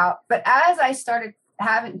hear about. But as I started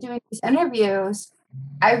doing these interviews,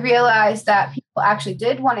 I realized that people actually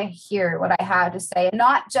did want to hear what I had to say, and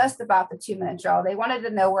not just about the 2 minute drill. They wanted to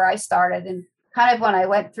know where I started and kind of when I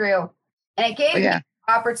went through. And it gave me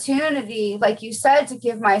opportunity, like you said, to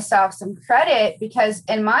give myself some credit, because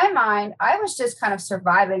in my mind, I was just kind of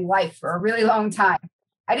surviving life for a really long time.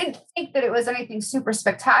 I didn't think that it was anything super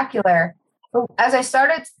spectacular. But as I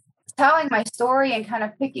started telling my story and kind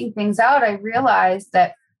of picking things out, I realized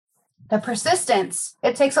that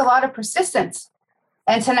it takes a lot of persistence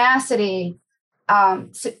and tenacity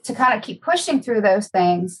to kind of keep pushing through those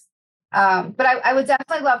things. But I would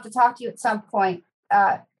definitely love to talk to you at some point.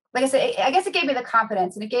 Like I said, I guess it gave me the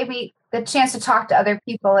confidence, and it gave me the chance to talk to other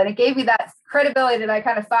people, and it gave me that credibility that I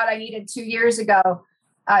kind of thought I needed 2 years ago.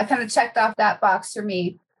 I kind of checked off that box for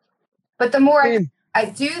me. But the more I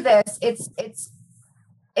do this,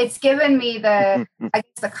 it's given me the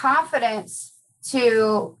confidence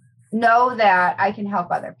to know that I can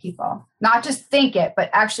help other people, not just think it, but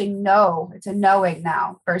actually know. It's a knowing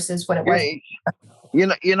now versus what it was.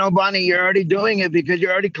 Bonnie, you're already doing it because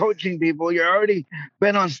you're already coaching people. You're already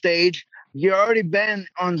been on stage. You're already been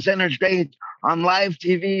on center stage on live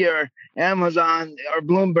TV or Amazon or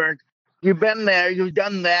Bloomberg. You've been there. You've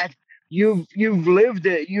done that. You've lived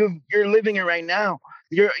it. You're living it right now.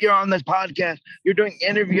 You're on this podcast. You're doing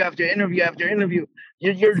interview after interview after interview.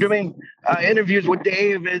 You're doing interviews with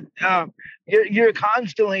Dave. You're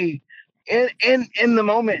constantly in the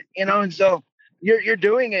moment, and so you're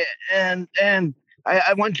doing it, and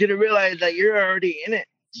I want you to realize that you're already in it.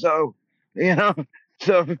 So,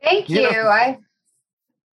 so thank you.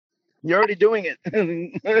 You're already doing it.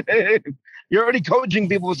 You're already coaching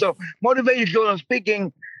people. So motivational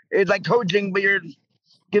speaking is like coaching, but you're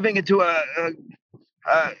giving it to a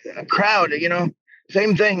crowd,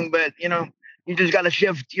 same thing, but you just got to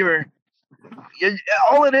shift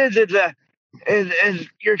all it is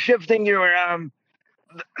you're shifting your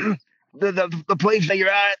the place that you're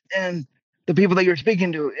at and the people that you're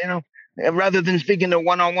speaking to, rather than speaking to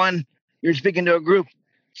one-on-one, you're speaking to a group.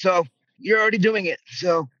 So you're already doing it.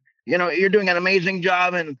 So, you're doing an amazing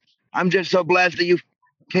job, and I'm just so blessed that you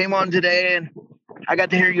came on today and I got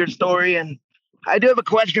to hear your story. And I do have a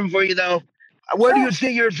question for you though. Where do you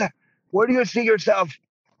see yourself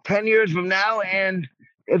 10 years from now? And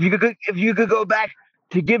if you could go back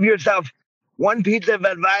to give yourself one piece of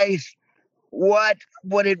advice, what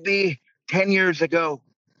would it be 10 years ago?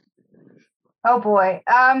 Oh boy.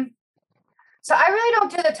 So I really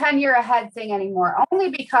don't do the 10-year ahead thing anymore,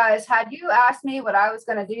 only because had you asked me what I was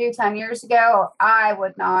going to do 10 years ago,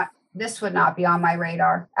 this would not be on my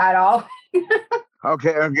radar at all.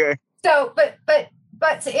 Okay. So,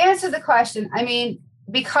 but to answer the question, I mean,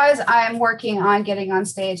 because I'm working on getting on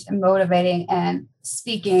stage and motivating and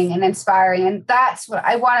speaking and inspiring, and that's what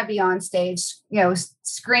I want to be on stage,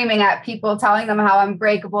 screaming at people, telling them how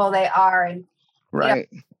unbreakable they are, and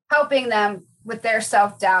helping them with their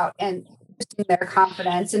self-doubt and boosting their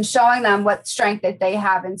confidence and showing them what strength that they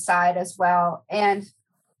have inside as well. And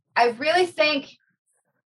I really think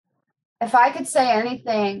if I could say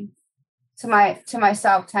anything to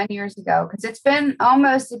myself 10 years ago, because it's been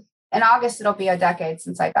almost, in August, it'll be a decade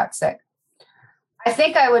since I got sick. I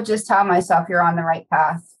think I would just tell myself you're on the right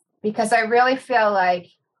path, because I really feel like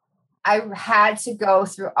I had to go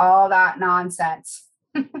through all that nonsense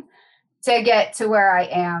to get to where I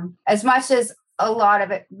am. As much as a lot of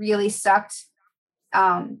it really sucked,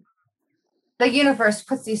 the universe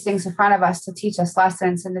puts these things in front of us to teach us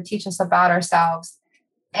lessons and to teach us about ourselves.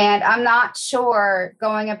 And I'm not sure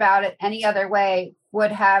going about it any other way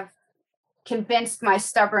would have convinced my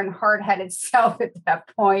stubborn, hard-headed self at that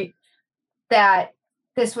point that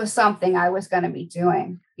this was something I was going to be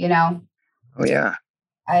doing, Oh, yeah.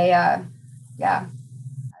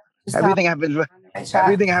 Everything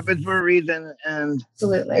happens for a reason, and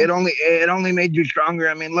absolutely, it only made you stronger.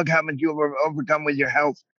 I mean, look how much you've overcome with your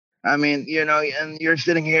health. I mean, and you're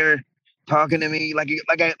sitting here talking to me like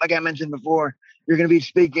I mentioned before. You're going to be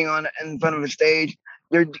speaking in front of a stage.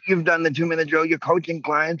 You've done the 2-minute drill. You're coaching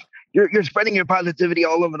clients. You're spreading your positivity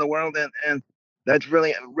all over the world, and that's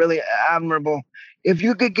really, really admirable. If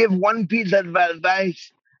you could give one piece of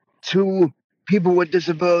advice to people with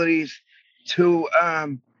disabilities, to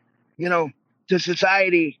to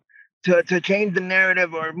society, to change the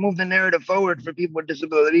narrative or move the narrative forward for people with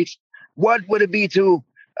disabilities, what would it be to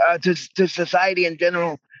society in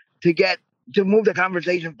general to move the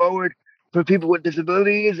conversation forward for people with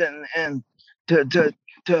disabilities and to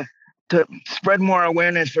spread more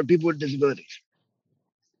awareness for people with disabilities?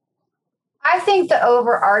 I think the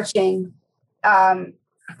overarching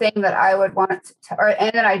thing that I would want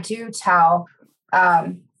and that I do tell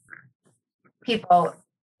people,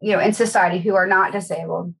 in society who are not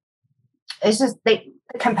disabled, is just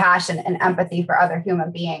compassion and empathy for other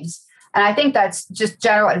human beings. And I think that's just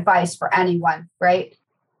general advice for anyone, right?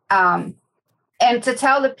 And to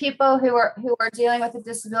tell the people who are dealing with a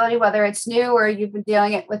disability, whether it's new or you've been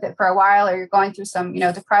dealing with it for a while, or you're going through some,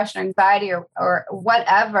 depression or anxiety or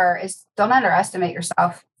whatever, is don't underestimate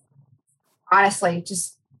yourself. Honestly,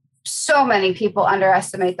 just so many people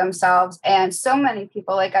underestimate themselves. And so many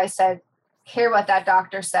people, like I said, hear what that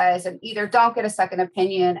doctor says and either don't get a second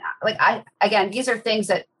opinion. These are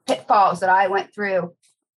pitfalls that I went through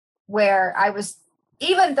where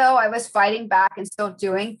even though I was fighting back and still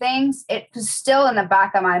doing things, it was still in the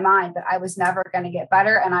back of my mind that I was never going to get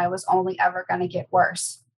better and I was only ever going to get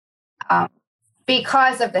worse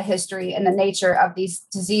because of the history and the nature of these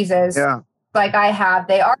diseases. Yeah. Like I have,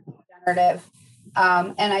 they are degenerative.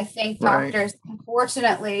 And I think doctors,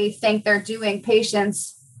 unfortunately, think they're doing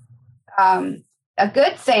patients a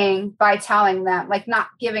good thing by telling them, like not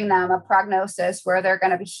giving them a prognosis where they're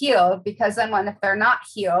going to be healed, because then if they're not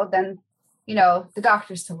healed, then the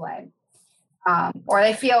doctor's to blame, or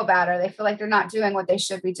they feel bad, or they feel like they're not doing what they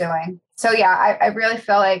should be doing. So yeah, I really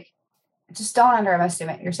feel like just don't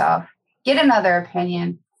underestimate yourself. Get another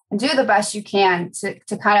opinion and do the best you can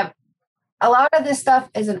to kind of, a lot of this stuff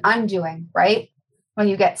is an undoing, right? When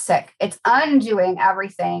you get sick, it's undoing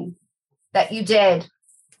everything that you did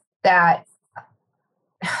that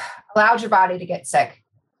allowed your body to get sick,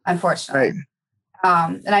 unfortunately.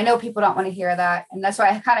 Right. And I know people don't want to hear that. And that's why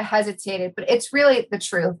I kind of hesitated, but it's really the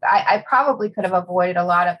truth. I probably could have avoided a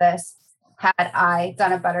lot of this had I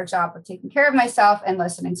done a better job of taking care of myself and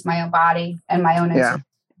listening to my own body and my own intuition.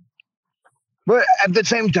 But at the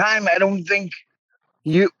same time, I don't think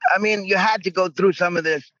you had to go through some of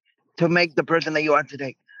this to make the person that you are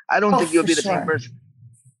today. I don't think you'll be the same person.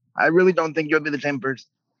 I really don't think you'll be the same person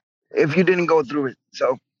if you didn't go through it.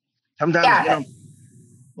 So sometimes,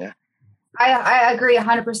 I agree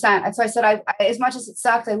 100%. That's why I said I as much as it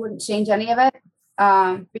sucked, I wouldn't change any of it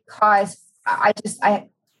because I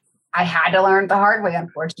had to learn the hard way,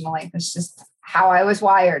 unfortunately. It's just how I was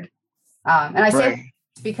wired. And I say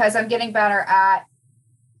it's because I'm getting better at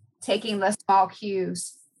taking the small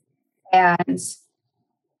cues and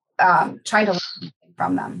trying to learn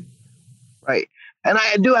from them. Right. And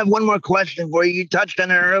I do have one more question for you. You touched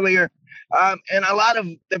on it earlier. And a lot of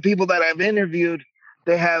the people that I've interviewed,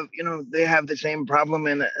 they have the same problem,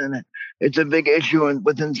 and it's a big issue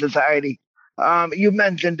within society. You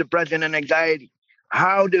mentioned depression and anxiety.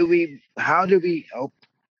 How do we help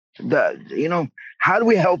how do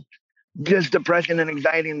we help just depression and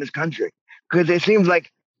anxiety in this country? Because it seems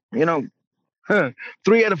like You know,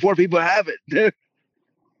 3 out of 4 people have it.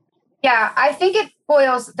 Yeah, I think it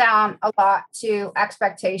boils down a lot to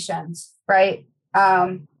expectations, right?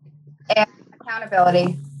 And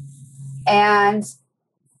accountability. And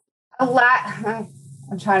a lot,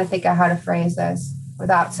 I'm trying to think of how to phrase this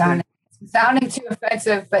without sounding too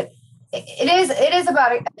offensive, but it is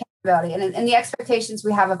about accountability and the expectations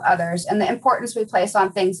we have of others and the importance we place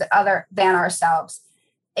on things that other than ourselves.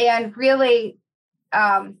 And really,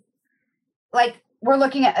 like we're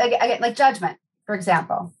looking at again, like judgment, for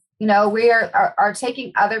example. We are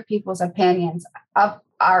taking other people's opinions of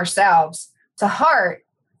ourselves to heart,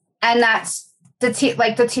 and that's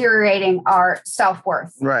deteriorating our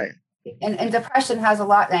self-worth. Right. And depression has a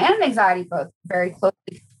lot, and anxiety both very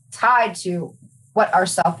closely tied to what our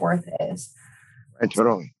self-worth is. Right,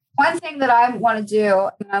 totally. One thing that I want to do,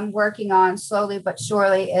 and I'm working on slowly but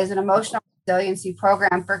surely, is an emotional resiliency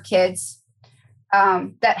program for kids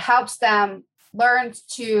that helps them learn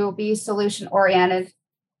to be solution oriented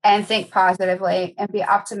and think positively and be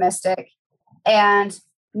optimistic and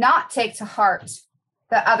not take to heart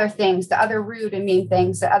the other things, the other rude and mean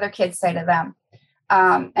things that other kids say to them.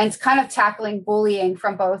 And it's kind of tackling bullying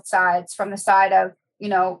from both sides, from the side of,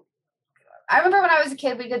 I remember when I was a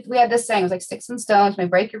kid, we had this saying, it was like sticks and stones may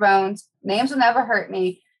break your bones, names will never hurt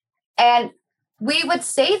me. And we would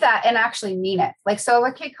say that and actually mean it. Like, so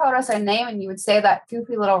a kid called us a name and you would say that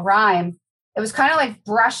goofy little rhyme. It was kind of like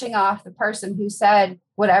brushing off the person who said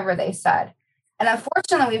whatever they said. And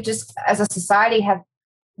unfortunately, we've just, as a society, have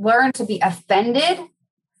learned to be offended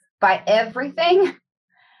by everything.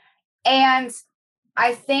 And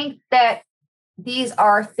I think that these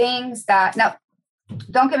are things that, now,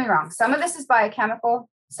 don't get me wrong, some of this is biochemical,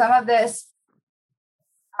 some of this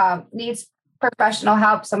needs professional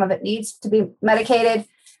help, some of it needs to be medicated.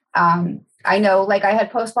 I know, like I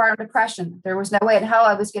had postpartum depression. There was no way in hell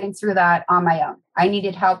I was getting through that on my own. I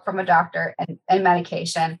needed help from a doctor and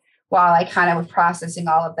medication while I kind of was processing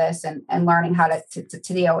all of this and learning how to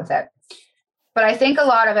deal with it. But I think a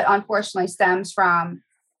lot of it, unfortunately, stems from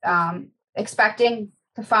expecting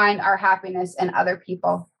to find our happiness in other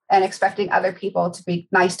people and expecting other people to be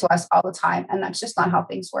nice to us all the time. And that's just not how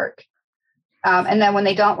things work. And then when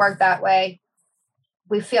they don't work that way,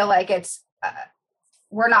 we feel like it's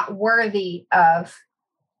we're not worthy of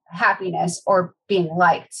happiness or being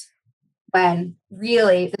liked, when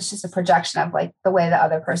really it's just a projection of like the way the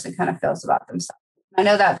other person kind of feels about themselves. I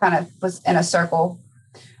know that kind of was in a circle.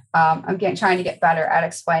 I'm trying to get better at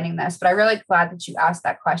explaining this, but I'm really glad that you asked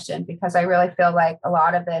that question, because I really feel like a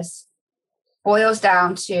lot of this boils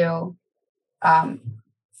down to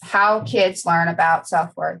how kids learn about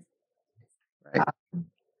self-worth, right.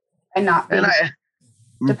 And not being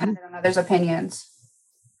dependent on others' opinions.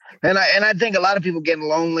 And I think a lot of people get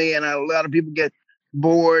lonely, and a lot of people get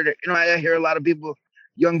bored. I hear a lot of people,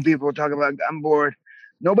 young people, talk about, I'm bored.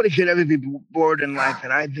 Nobody should ever be bored in life.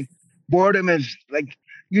 And I think boredom is like,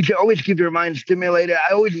 you should always keep your mind stimulated.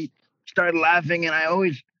 I always start laughing, and I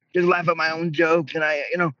always just laugh at my own jokes. And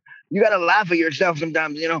you got to laugh at yourself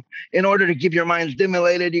sometimes, in order to keep your mind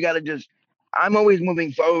stimulated. You got to I'm always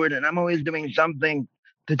moving forward, and I'm always doing something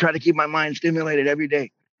to try to keep my mind stimulated every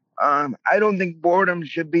day. I don't think boredom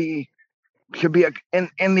should be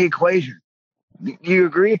in the equation. Do you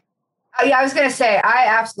agree? Yeah, I was going to say, I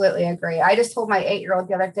absolutely agree. I just told my 8-year-old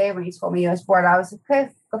the other day when he told me he was bored, I was like,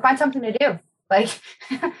 okay, go find something to do. Like,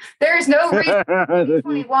 there is no reason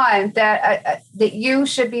 21 that you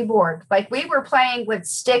should be bored. Like, we were playing with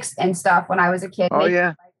sticks and stuff when I was a kid. Oh, yeah.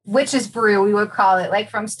 Like, witch's brew, we would call it, like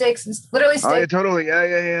from sticks and literally sticks. Oh, yeah, totally.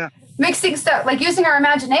 Yeah. Mixing stuff, like using our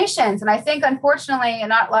imaginations. And I think, unfortunately,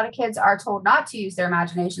 not a lot of kids are told not to use their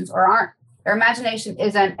imaginations, or their imagination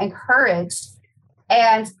isn't encouraged.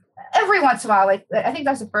 And every once in a while, like, I think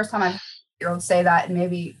that's the first time I've heard a year-old say that in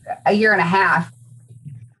maybe a year and a half.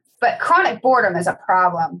 But chronic boredom is a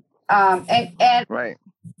problem. And right.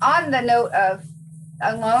 On the note of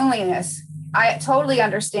loneliness, I totally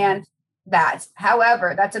understand that.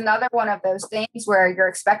 However, that's another one of those things where you're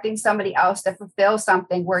expecting somebody else to fulfill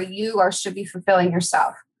something where you should be fulfilling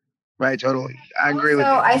yourself. Right, totally. I agree with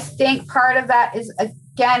you. I think part of that is,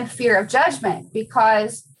 again, fear of judgment,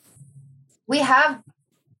 because we have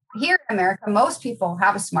here in America, most people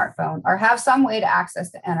have a smartphone or have some way to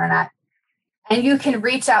access the internet, and you can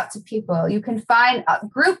reach out to people. You can find a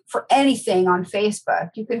group for anything on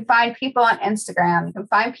Facebook. You can find people on Instagram. You can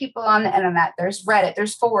find people on the internet. There's Reddit,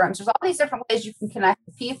 there's forums, there's all these different ways you can connect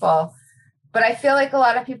with people. But I feel like a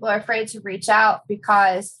lot of people are afraid to reach out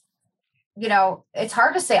because, it's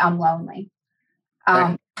hard to say I'm lonely.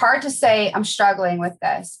 Right. Hard to say I'm struggling with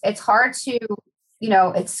this. It's hard to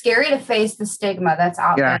it's scary to face the stigma that's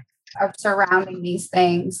out there of surrounding these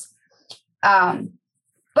things.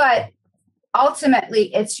 But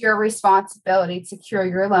ultimately, it's your responsibility to cure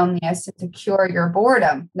your loneliness and to cure your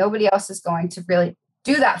boredom. Nobody else is going to really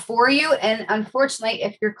do that for you. And unfortunately,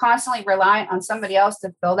 if you're constantly reliant on somebody else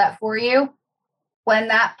to fill that for you, when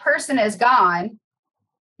that person is gone,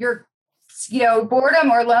 your boredom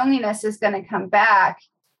or loneliness is going to come back,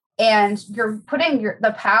 and you're putting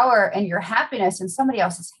the power and your happiness in somebody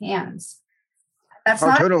else's hands. That's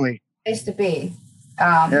not totally a place to be.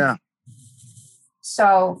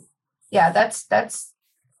 So yeah, that's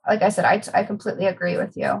like I said, I completely agree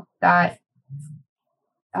with you that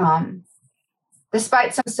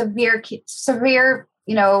despite some severe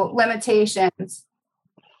limitations,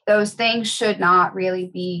 those things should not really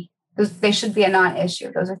be. They should be a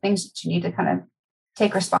non-issue. Those are things that you need to kind of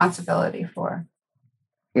take responsibility for.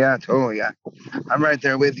 Yeah, totally. Yeah, I'm right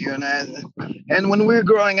there with you. And when we were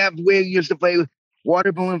growing up, we used to play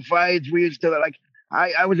water balloon fights. We used to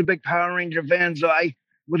I was a big Power Ranger fan, so I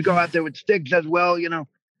would go out there with sticks as well,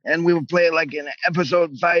 and we would play it like an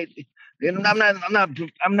episode fight.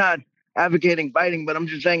 I'm not advocating fighting, but I'm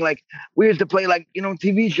just saying, like, we used to play like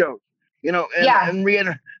TV shows, and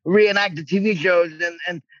reenact the TV shows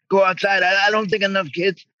and go outside. I don't think enough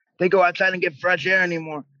kids, they go outside and get fresh air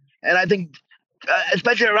anymore. And I think,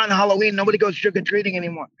 especially around Halloween, nobody goes trick-or-treating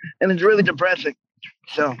anymore. And it's really depressing.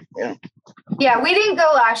 So, yeah. Yeah, we didn't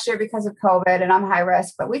go last year because of COVID, and I'm high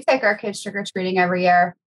risk, but we take our kids trick-or-treating every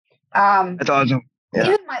year. That's awesome. Yeah.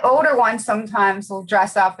 Even my older ones sometimes will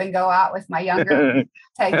dress up and go out with my younger.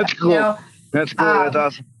 That's cool. That's cool. That's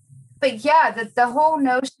awesome. But yeah, the whole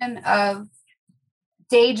notion of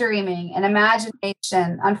daydreaming and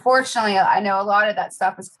imagination, unfortunately, I know a lot of that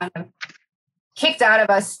stuff is kind of kicked out of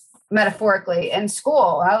us metaphorically in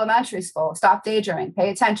school, elementary school. Stop daydreaming, pay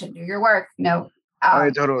attention, do your work,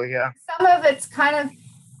 totally, yeah. Some of it's kind of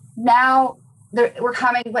now we're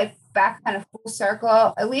coming like back kind of full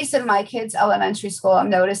circle. At least in my kids' elementary school, I'm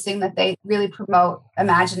noticing that they really promote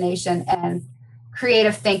imagination and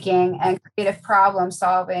creative thinking and creative problem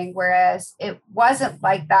solving, whereas it wasn't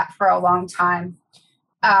like that for a long time.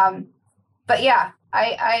 But yeah,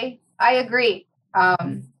 I agree.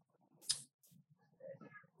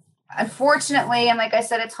 Unfortunately, and like I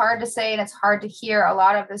said, it's hard to say and it's hard to hear. A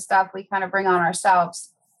lot of the stuff we kind of bring on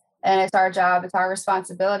ourselves, and it's our job, it's our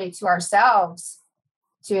responsibility to ourselves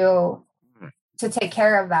to take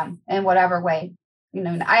care of them in whatever way.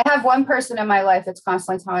 I have one person in my life that's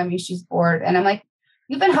constantly telling me she's bored, and I'm like,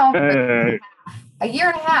 you've been home for a year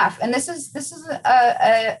and a half, and this is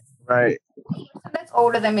a right that's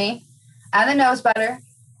older than me and that knows better.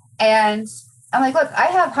 And I'm like, look, I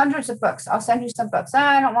have hundreds of books. I'll send you some books.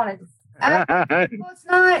 I don't want to. Well, it's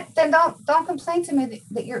not. Then don't complain to me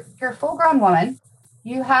that you're a full grown woman.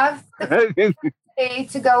 You have the day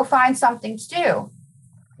to go find something to do.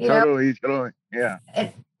 Totally, yeah.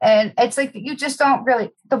 And it's like you just don't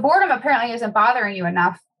really. The boredom apparently isn't bothering you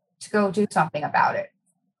enough to go do something about it.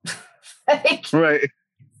 Right.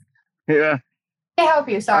 Yeah. I help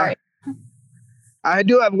you. Sorry. I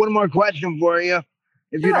do have one more question for you,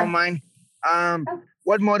 if you don't mind.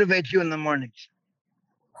 What motivates you in the mornings?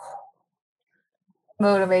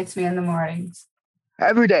 Motivates me in the mornings.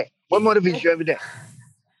 Every day. What motivates you every day?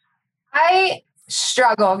 I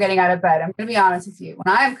struggle getting out of bed. I'm going to be honest with you.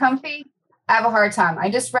 When I am comfy, I have a hard time. I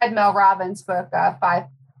just read Mel Robbins' book, The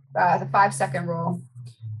 5-Second Rule.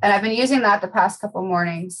 And I've been using that the past couple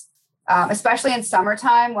mornings, especially in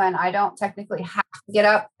summertime when I don't technically have to get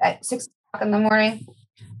up at 6 o'clock in the morning.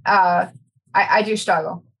 I do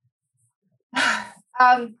struggle.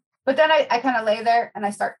 But then I kind of lay there and I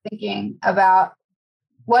start thinking about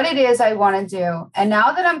what it is I want to do. And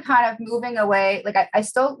now that I'm kind of moving away, like I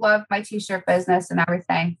still love my t-shirt business and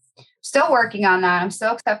everything, still working on that. I'm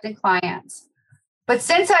still accepting clients. But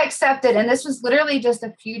since I accepted, and this was literally just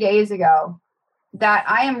a few days ago, that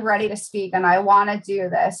I am ready to speak and I want to do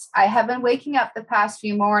this. I have been waking up the past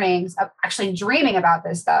few mornings, actually dreaming about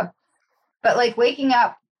this stuff, but like waking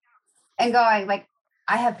up and going like,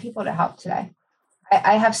 I have people to help today.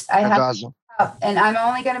 I have awesome. Help, and I'm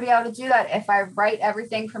only going to be able to do that if I write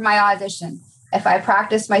everything for my audition, if I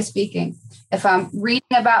practice my speaking, if I'm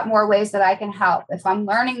reading about more ways that I can help, if I'm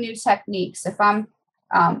learning new techniques, if I've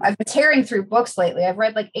been tearing through books lately. I've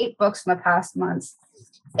read like 8 books in the past months.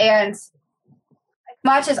 And as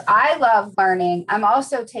much as I love learning, I'm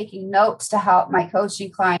also taking notes to help my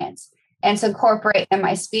coaching clients and to incorporate in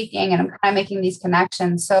my speaking. And I'm kind of making these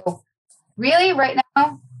connections. So really right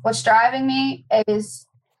now, what's driving me is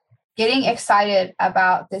getting excited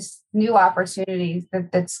about this new opportunity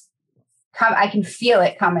that's come. I can feel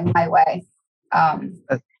it coming my way.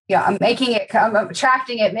 Yeah, I'm making it come, I'm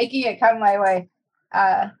attracting it, making it come my way.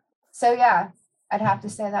 So yeah, I'd have to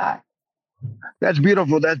say that. That's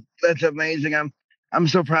beautiful. That's amazing. I'm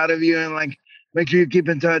so proud of you, and like, make sure you keep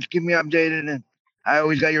in touch, keep me updated, and I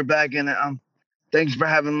always got your back. And thanks for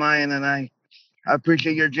having mine, and I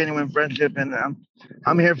appreciate your genuine friendship, and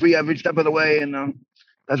I'm here for you every step of the way, and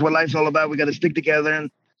that's what life's all about. We got to stick together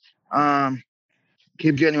and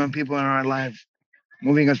keep genuine people in our lives,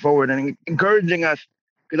 moving us forward and encouraging us,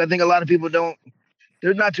 because I think a lot of people don't.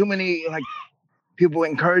 There's not too many like people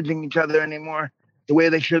encouraging each other anymore the way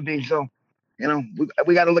they should be. So,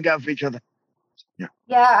 we got to look out for each other.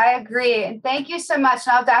 Yeah, I agree. And thank you so much.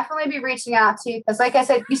 And I'll definitely be reaching out to you because, like I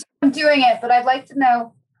said, you said I'm doing it, but I'd like to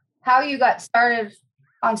know how you got started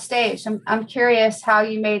on stage. I'm curious how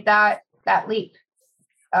you made that leap.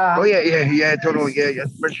 Totally. Yeah,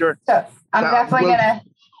 for sure. So I'm definitely going to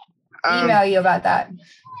email you about that.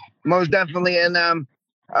 Most definitely. And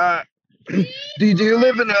do you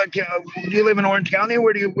live in Orange County?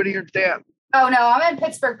 Where do you stay at? Oh no, I'm in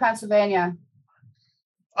Pittsburgh, Pennsylvania.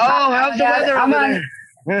 Oh, how's the weather over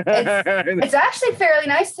there? It's actually fairly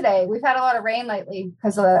nice today. We've had a lot of rain lately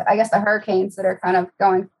because of I guess the hurricanes that are kind of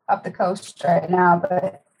going up the coast right now.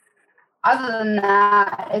 But other than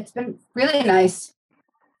that, it's been really nice.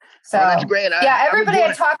 So that's great. Everybody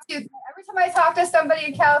I talk to, every time I talk to somebody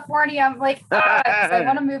in California, I'm like, I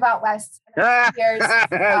want to move out west. Years.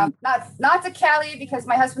 Not to Cali because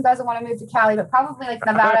my husband doesn't want to move to Cali, but probably like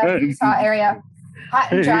Nevada, Utah area,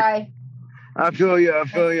 hot and dry. I feel you.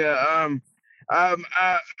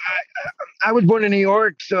 I was born in New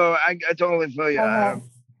York, so I totally feel you. Okay.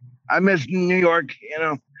 I miss New York.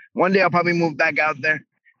 One day I'll probably move back out there.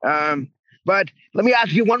 But let me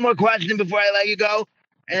ask you one more question before I let you go.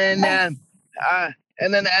 And then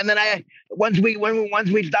once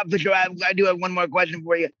we stop the show, I do have one more question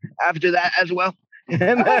for you after that as well.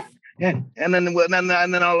 And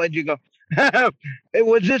then I'll let you go.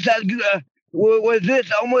 Was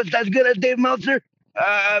this almost as good as Dave Meltzer?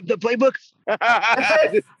 The playbook?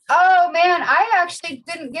 Oh man, I actually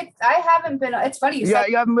I haven't been. It's funny you said.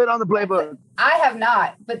 You haven't been on the playbook. I have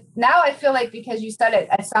not, but now I feel like because you said it,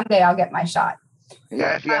 someday I'll get my shot.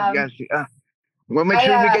 Yes. We'll make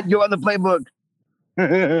sure we get you on the playbook.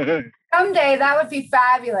 Someday that would be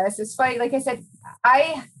fabulous. It's funny, like I said,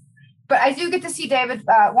 but I do get to see David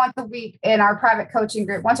once a week in our private coaching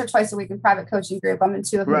group, once or twice a week in private coaching group. I'm in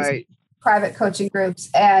 2 of his private coaching groups.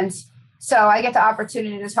 And so I get the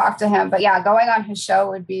opportunity to talk to him. But yeah, going on his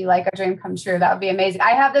show would be like a dream come true. That would be amazing.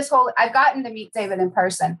 I've gotten to meet David in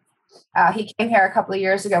person. He came here a couple of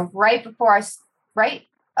years ago, like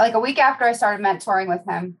a week after I started mentoring with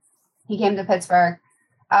him. He came to Pittsburgh.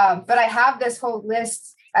 But I have this whole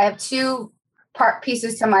list. I have 2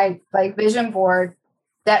 pieces to my vision board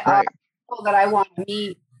that are people that I want to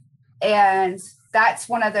meet. And that's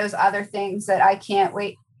one of those other things that I can't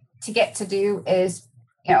wait to get to do is,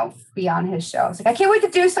 be on his show. It's like, I can't wait to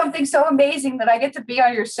do something so amazing that I get to be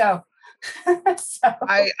on your show. So.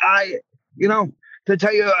 To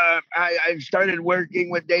tell you, I started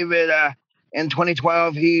working with David in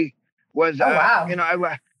 2012. He was, wow.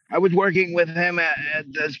 I was working with him at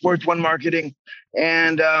the Sports One Marketing,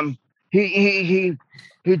 and he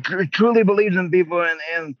truly believes in people,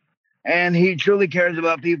 and he truly cares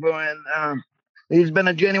about people, and he's been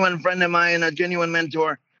a genuine friend of mine, a genuine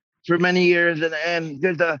mentor for many years, and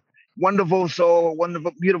just a wonderful soul, a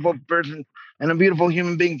wonderful, beautiful person, and a beautiful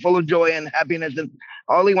human being full of joy and happiness. And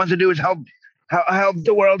all he wants to do is help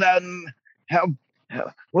the world out and help.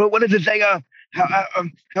 What does it say?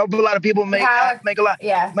 Help a lot of people make a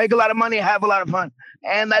lot of money, have a lot of fun,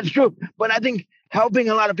 and that's true. But I think helping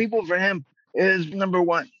a lot of people for him is number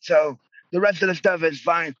one. So the rest of the stuff is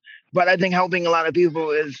fine, but I think helping a lot of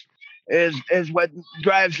people is what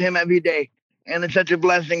drives him every day, and it's such a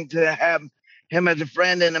blessing to have him as a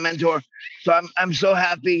friend and a mentor. So I'm so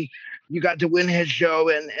happy you got to win his show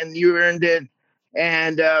and you earned it,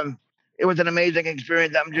 and it was an amazing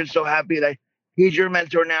experience. I'm just so happy that he's your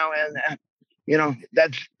mentor now, and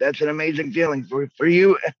that's an amazing feeling for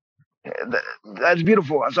you. That's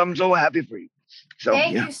beautiful. So I'm so happy for you. So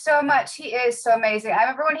thank you so much. He is so amazing. I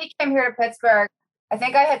remember when he came here to Pittsburgh, I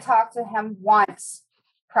think I had talked to him once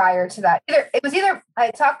prior to that. Either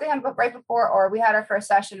I talked to him right before or we had our first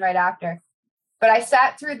session right after. But I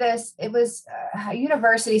sat through this. It was a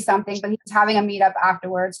university something, but he was having a meetup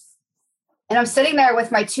afterwards. And I'm sitting there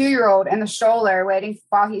with my 2-year-old in the stroller waiting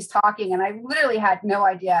while he's talking. And I literally had no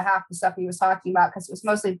idea half the stuff he was talking about because it was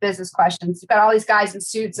mostly business questions. You've got all these guys in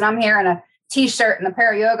suits and I'm here in a t-shirt and a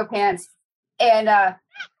pair of yoga pants. And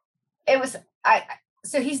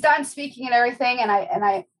so he's done speaking and everything. And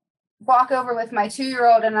I walk over with my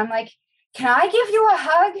 2-year-old and I'm like, can I give you a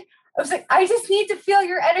hug? I was like, I just need to feel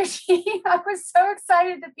your energy. I was so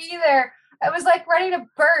excited to be there. I was like ready to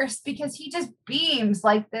burst because he just beams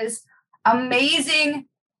like this amazing,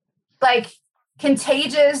 like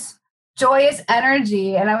contagious, joyous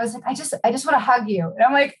energy. And I was like, I just want to hug you. And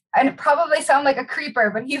I'm like, I probably sound like a creeper,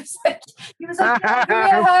 but he was like, give me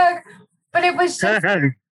a hug. But it was just,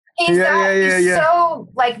 he's so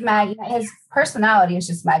like his personality is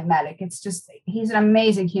just magnetic. It's just, he's an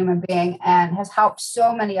amazing human being and has helped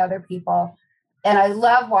so many other people. And I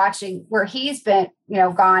love watching where he's been,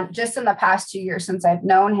 gone just in the past 2 years since I've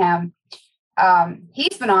known him.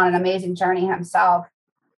 He's been on an amazing journey himself.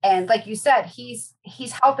 And like you said, he's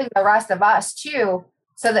helping the rest of us too,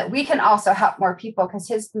 so that we can also help more people. Because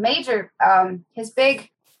his big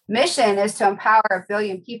mission is to empower 1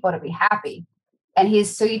 billion people to be happy. And he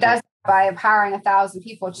does by empowering 1,000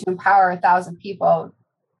 people to empower 1,000 people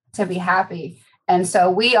to be happy. And so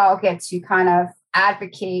we all get to kind of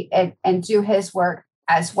advocate and do his work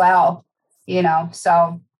as well,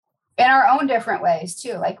 so in our own different ways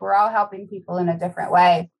too. Like we're all helping people in a different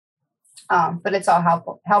way, but it's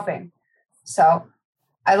all helping. So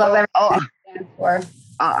I love everything I stand for.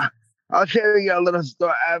 I'll share you a little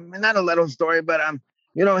story. Not a little story, but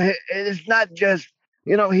it's not just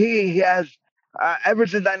he has ever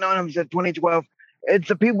since I known him since 2012. It's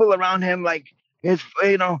the people around him, like his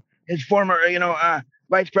former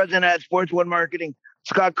vice president at Sportswood Marketing,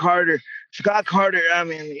 Scott Carter. I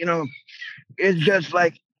mean, it's just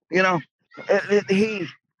like, he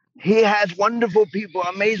has wonderful people,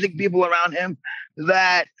 amazing people around him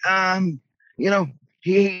that,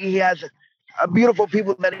 he has a beautiful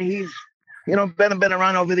people that he's, been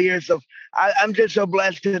around over the years. So I'm just so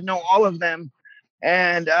blessed to know all of them.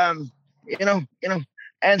 And, and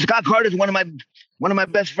Scott Carter is one of my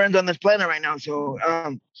best friends on this planet right now. So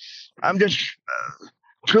I'm just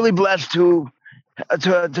truly blessed to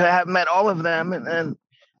have met all of them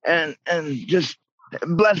and just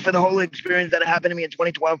blessed for the whole experience that happened to me in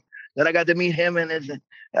 2012, that I got to meet him and his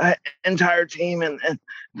entire team. And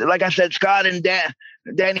like I said, Scott and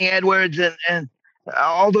Danny Edwards and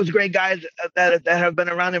all those great guys that have been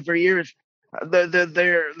around him for years.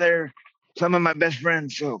 They're some of my best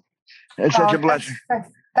friends. So it's such a blessing.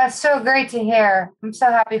 That's so great to hear. I'm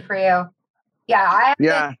so happy for you. Yeah.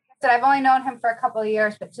 I've only known him for a couple of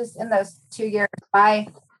years, but just in those 2 years, my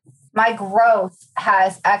growth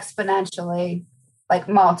has exponentially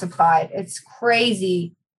multiplied. It's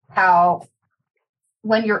crazy how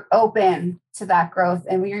when you're open to that growth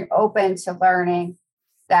and when you're open to learning,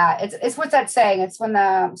 that it's what's that saying? It's when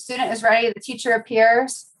the student is ready, the teacher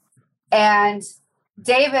appears. And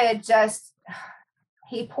David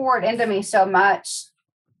he poured into me so much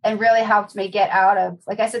and really helped me get out of,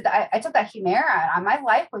 like I said, I took that Humira and my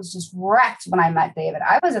life was just wrecked when I met David.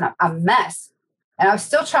 I was in a mess and I was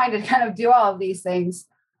still trying to kind of do all of these things.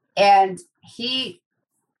 And he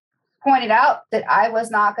pointed out that I was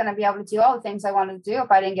not going to be able to do all the things I wanted to do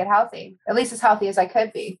if I didn't get healthy, at least as healthy as I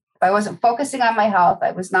could be. If I wasn't focusing on my health,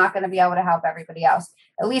 I was not going to be able to help everybody else,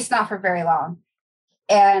 at least not for very long.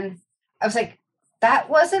 And I was like,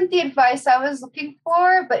 that wasn't the advice I was looking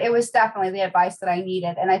for, but it was definitely the advice that I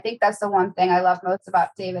needed. And I think that's the one thing I love most about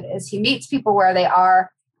David is he meets people where they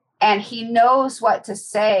are and he knows what to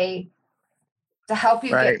say to help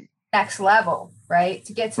you get to the next level, right?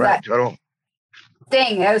 To get to that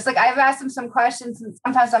thing. I was like, I've asked him some questions and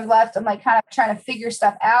sometimes I'm like kind of trying to figure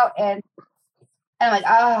stuff out. And I'm like,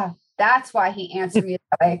 that's why he answered me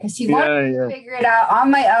that way. Because he wanted to figure it out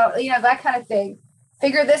on my own, that kind of thing.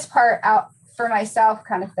 Figure this part out for myself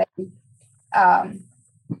kind of thing.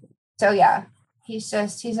 So yeah, he's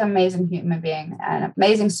an amazing human being and an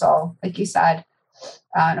amazing soul, like you said.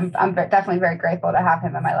 I'm definitely very grateful to have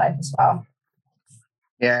him in my life as well.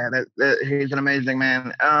 Yeah, he's an amazing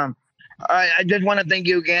man. I just want to thank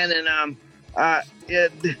you again.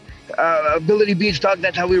 And Ability Beats Talk,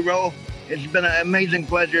 that's how we roll. It's been an amazing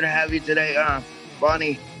pleasure to have you today,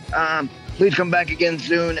 Bonnie. Please come back again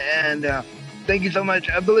soon. And thank you so much.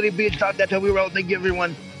 Ability Beats Talk, that's how we roll. Thank you,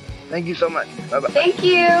 everyone. Thank you so much. Bye-bye. Thank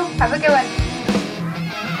you. Have a good one.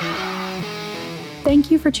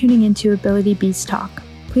 Thank you for tuning into Ability Beats Talk.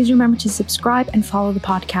 Please remember to subscribe and follow the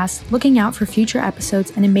podcast, looking out for future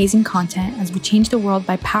episodes and amazing content as we change the world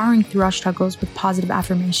by powering through our struggles with positive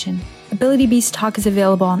affirmation. Ability Beats Talk is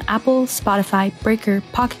available on Apple, Spotify, Breaker,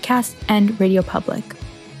 Pocket Cast, and Radio Public.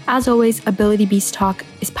 As always, Ability Beats Talk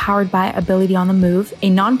is powered by Ability on the Move, a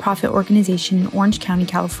nonprofit organization in Orange County,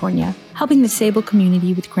 California, helping the disabled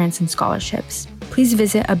community with grants and scholarships. Please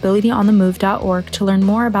visit abilityonthemove.org to learn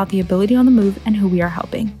more about the Ability on the Move and who we are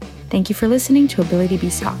helping. Thank you for listening to Ability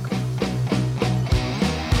Beats Talk.